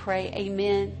 name we pray.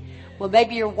 Amen. Well,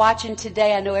 maybe you're watching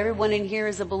today. I know everyone in here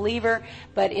is a believer,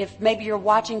 but if maybe you're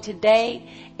watching today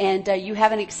and you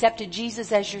haven't accepted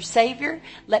Jesus as your Savior,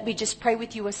 let me just pray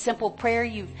with you a simple prayer.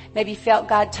 You've maybe felt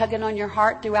God tugging on your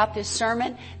heart throughout this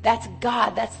sermon. That's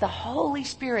God. That's the Holy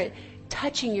Spirit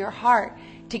touching your heart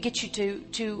to get you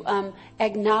to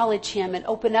acknowledge him and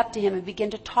open up to him and begin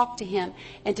to talk to him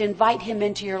and to invite him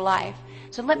into your life.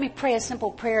 So let me pray a simple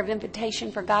prayer of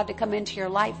invitation for God to come into your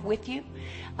life with you.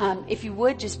 If you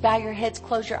would, just bow your heads,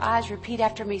 close your eyes, repeat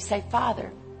after me. Say,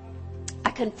 Father,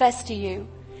 I confess to you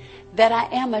that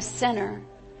I am a sinner.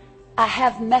 I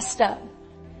have messed up,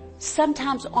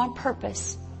 sometimes on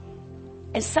purpose,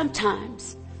 and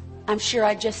sometimes I'm sure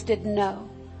I just didn't know.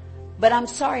 But I'm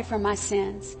sorry for my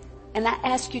sins, and I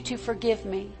ask you to forgive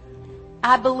me.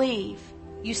 I believe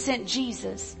you sent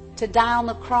Jesus to die on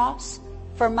the cross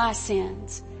for my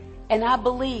sins, and I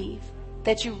believe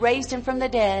that you raised him from the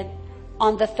dead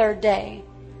on the third day.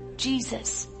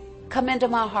 Jesus, come into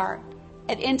my heart.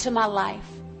 and into my life.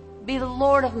 Be the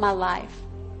Lord of my life.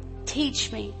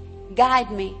 Teach me,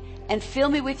 guide me, and fill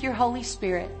me with your Holy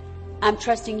Spirit. I'm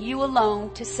trusting you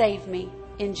alone to save me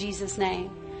in Jesus'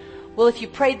 name. Well, if you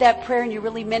prayed that prayer and you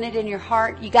really meant it in your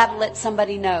heart, you got to let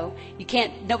somebody know.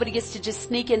 Nobody gets to just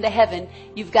sneak into heaven.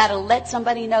 You've got to let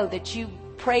somebody know that you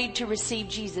prayed to receive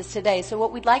Jesus today. So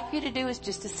what we'd like for you to do is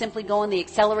just to simply go on the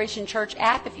Acceleration Church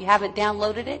app. If you haven't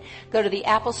downloaded it, go to the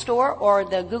Apple Store or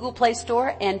the Google Play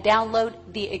Store and download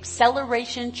the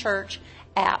Acceleration Church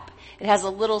app. It has a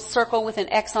little circle with an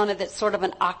X on it that's sort of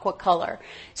an aqua color.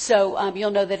 So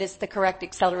you'll know that it's the correct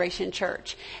Acceleration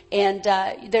Church. And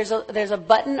there's a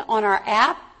button on our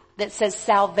app that says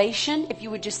salvation. If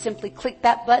you would just simply click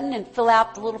that button and fill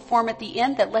out the little form at the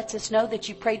end that lets us know that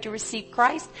you prayed to receive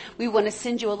Christ. We want to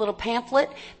send you a little pamphlet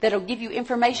that'll give you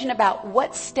information about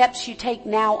what steps you take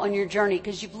now on your journey,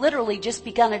 because you've literally just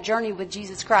begun a journey with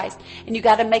Jesus Christ, and you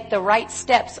got to make the right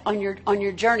steps on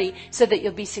your journey so that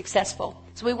you'll be successful.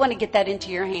 So we want to get that into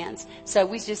your hands. So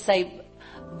we just say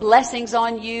blessings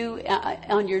on you,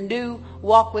 on your new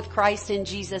walk with Christ in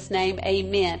Jesus' name.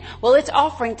 Amen. Well, it's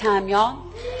offering time,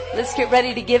 y'all. Let's get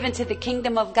ready to give into the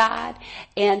kingdom of God.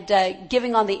 And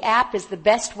giving on the app is the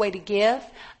best way to give,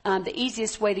 the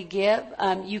easiest way to give.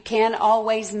 You can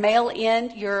always mail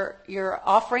in your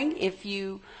offering if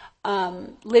you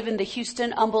live in the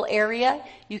Houston, Humble area.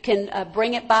 You can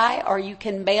bring it by, or you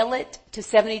can mail it to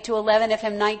 7211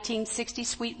 FM 1960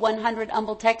 Suite 100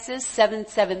 Humble, Texas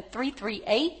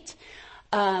 77338.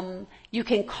 You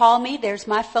can call me. There's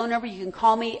my phone number. You can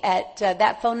call me at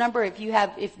that phone number if you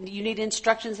need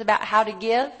instructions about how to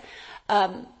give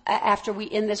after we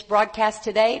end this broadcast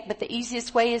today. But the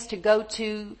easiest way is to go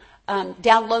to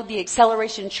download the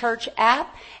Acceleration Church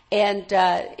app, and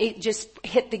just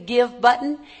hit the give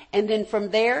button, and then from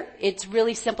there it's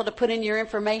really simple to put in your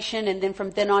information, and then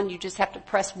from then on you just have to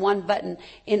press one button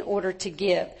in order to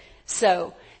give.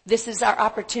 So this is our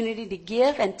opportunity to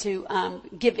give and to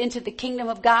give into the kingdom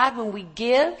of God. When we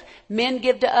give, men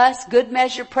give to us, good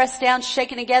measure, pressed down,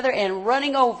 shaken together, and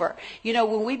running over. You know,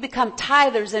 when we become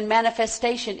tithers in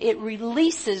manifestation, it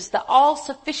releases the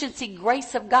all-sufficiency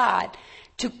grace of God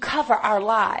to cover our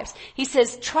lives. He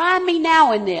says, try me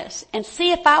now in this and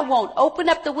see if I won't open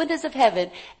up the windows of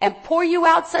heaven and pour you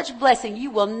out such blessing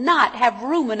you will not have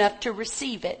room enough to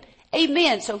receive it.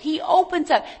 Amen. So he opens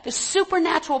up. The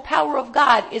supernatural power of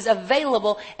God is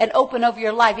available and open over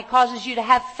your life. He causes you to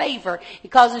have favor. He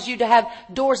causes you to have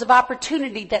doors of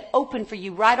opportunity that open for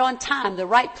you right on time, the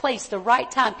right place, the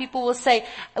right time. People will say,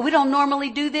 we don't normally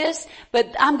do this, but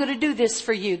I'm going to do this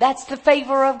for you. That's the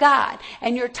favor of God.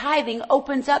 And your tithing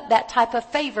opens up that type of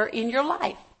favor in your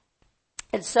life.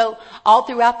 And so all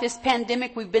throughout this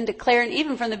pandemic, we've been declaring,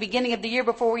 even from the beginning of the year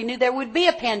before we knew there would be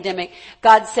a pandemic,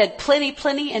 God said plenty,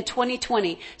 plenty in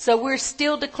 2020. So we're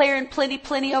still declaring plenty,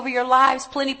 plenty over your lives,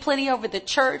 plenty, plenty over the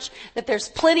church, that there's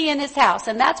plenty in his house.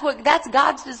 And that's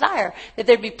God's desire, that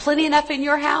there'd be plenty enough in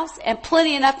your house and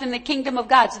plenty enough in the kingdom of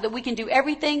God, so that we can do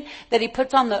everything that he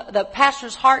puts on the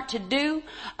pastor's heart to do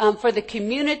for the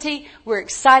community. We're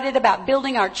excited about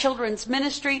building our children's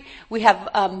ministry. We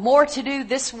have more to do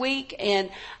this week, and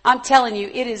I'm telling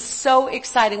you, it is so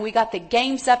exciting. We got the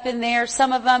games up in there,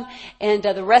 some of them, and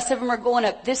the rest of them are going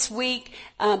up this week.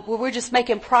 We're just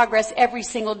making progress every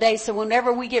single day. So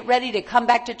whenever we get ready to come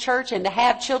back to church and to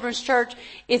have children's church,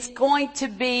 it's going to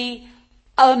be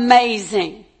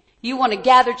amazing. You want to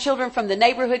gather children from the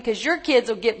neighborhood, because your kids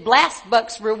will get blast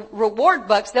bucks, reward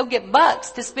bucks. They'll get bucks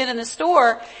to spend in the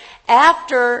store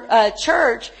after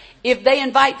church. If they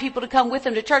invite people to come with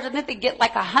them to church, I think they get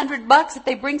like $100 if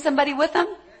they bring somebody with them.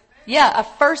 Yeah, a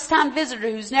first-time visitor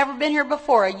who's never been here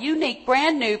before, a unique,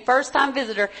 brand new first-time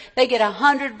visitor, they get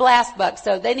 100 blast bucks.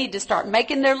 So they need to start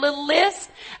making their little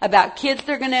list about kids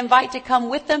they're going to invite to come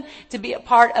with them to be a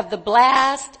part of the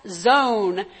blast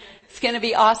zone. It's going to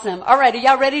be awesome. All right, are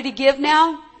y'all ready to give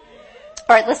now?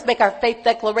 All right, let's make our faith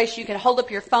declaration. You can hold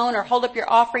up your phone or hold up your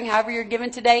offering, however you're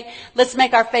giving today. Let's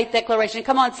make our faith declaration.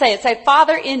 Come on, say it. Say,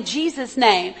 Father, in Jesus'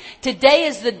 name, today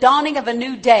is the dawning of a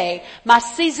new day. My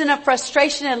season of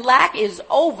frustration and lack is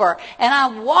over, and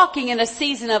I'm walking in a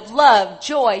season of love,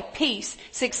 joy, peace,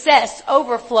 success,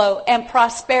 overflow, and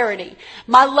prosperity.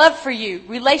 My love for you,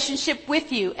 relationship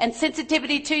with you, and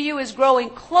sensitivity to you is growing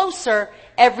closer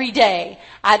every day.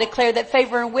 I declare that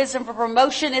favor and wisdom for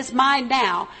promotion is mine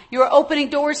now. You are opening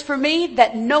doors for me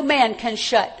that no man can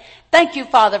shut. Thank you,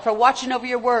 Father, for watching over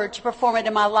your word to perform it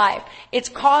in my life. It's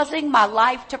causing my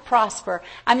life to prosper.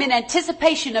 I'm in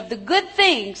anticipation of the good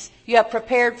things you have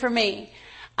prepared for me.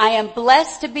 I am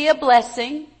blessed to be a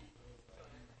blessing.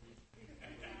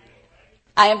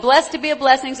 I am blessed to be a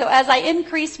blessing, so as I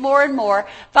increase more and more,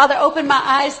 Father, open my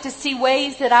eyes to see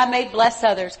ways that I may bless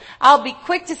others. I'll be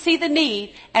quick to see the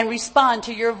need and respond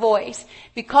to your voice.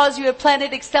 Because you have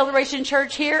planted Acceleration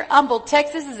Church here, Humboldt,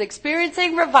 Texas is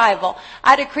experiencing revival.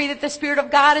 I decree that the Spirit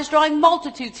of God is drawing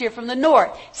multitudes here from the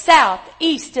north, south,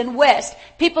 east, and west.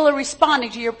 People are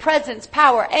responding to your presence,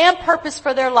 power, and purpose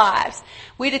for their lives.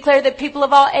 We declare that people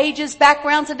of all ages,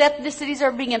 backgrounds, and ethnicities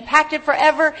are being impacted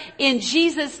forever in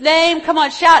Jesus' name. Come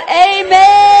on, shout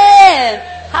amen.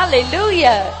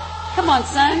 Hallelujah. Come on,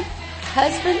 son,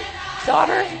 husband,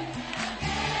 daughter,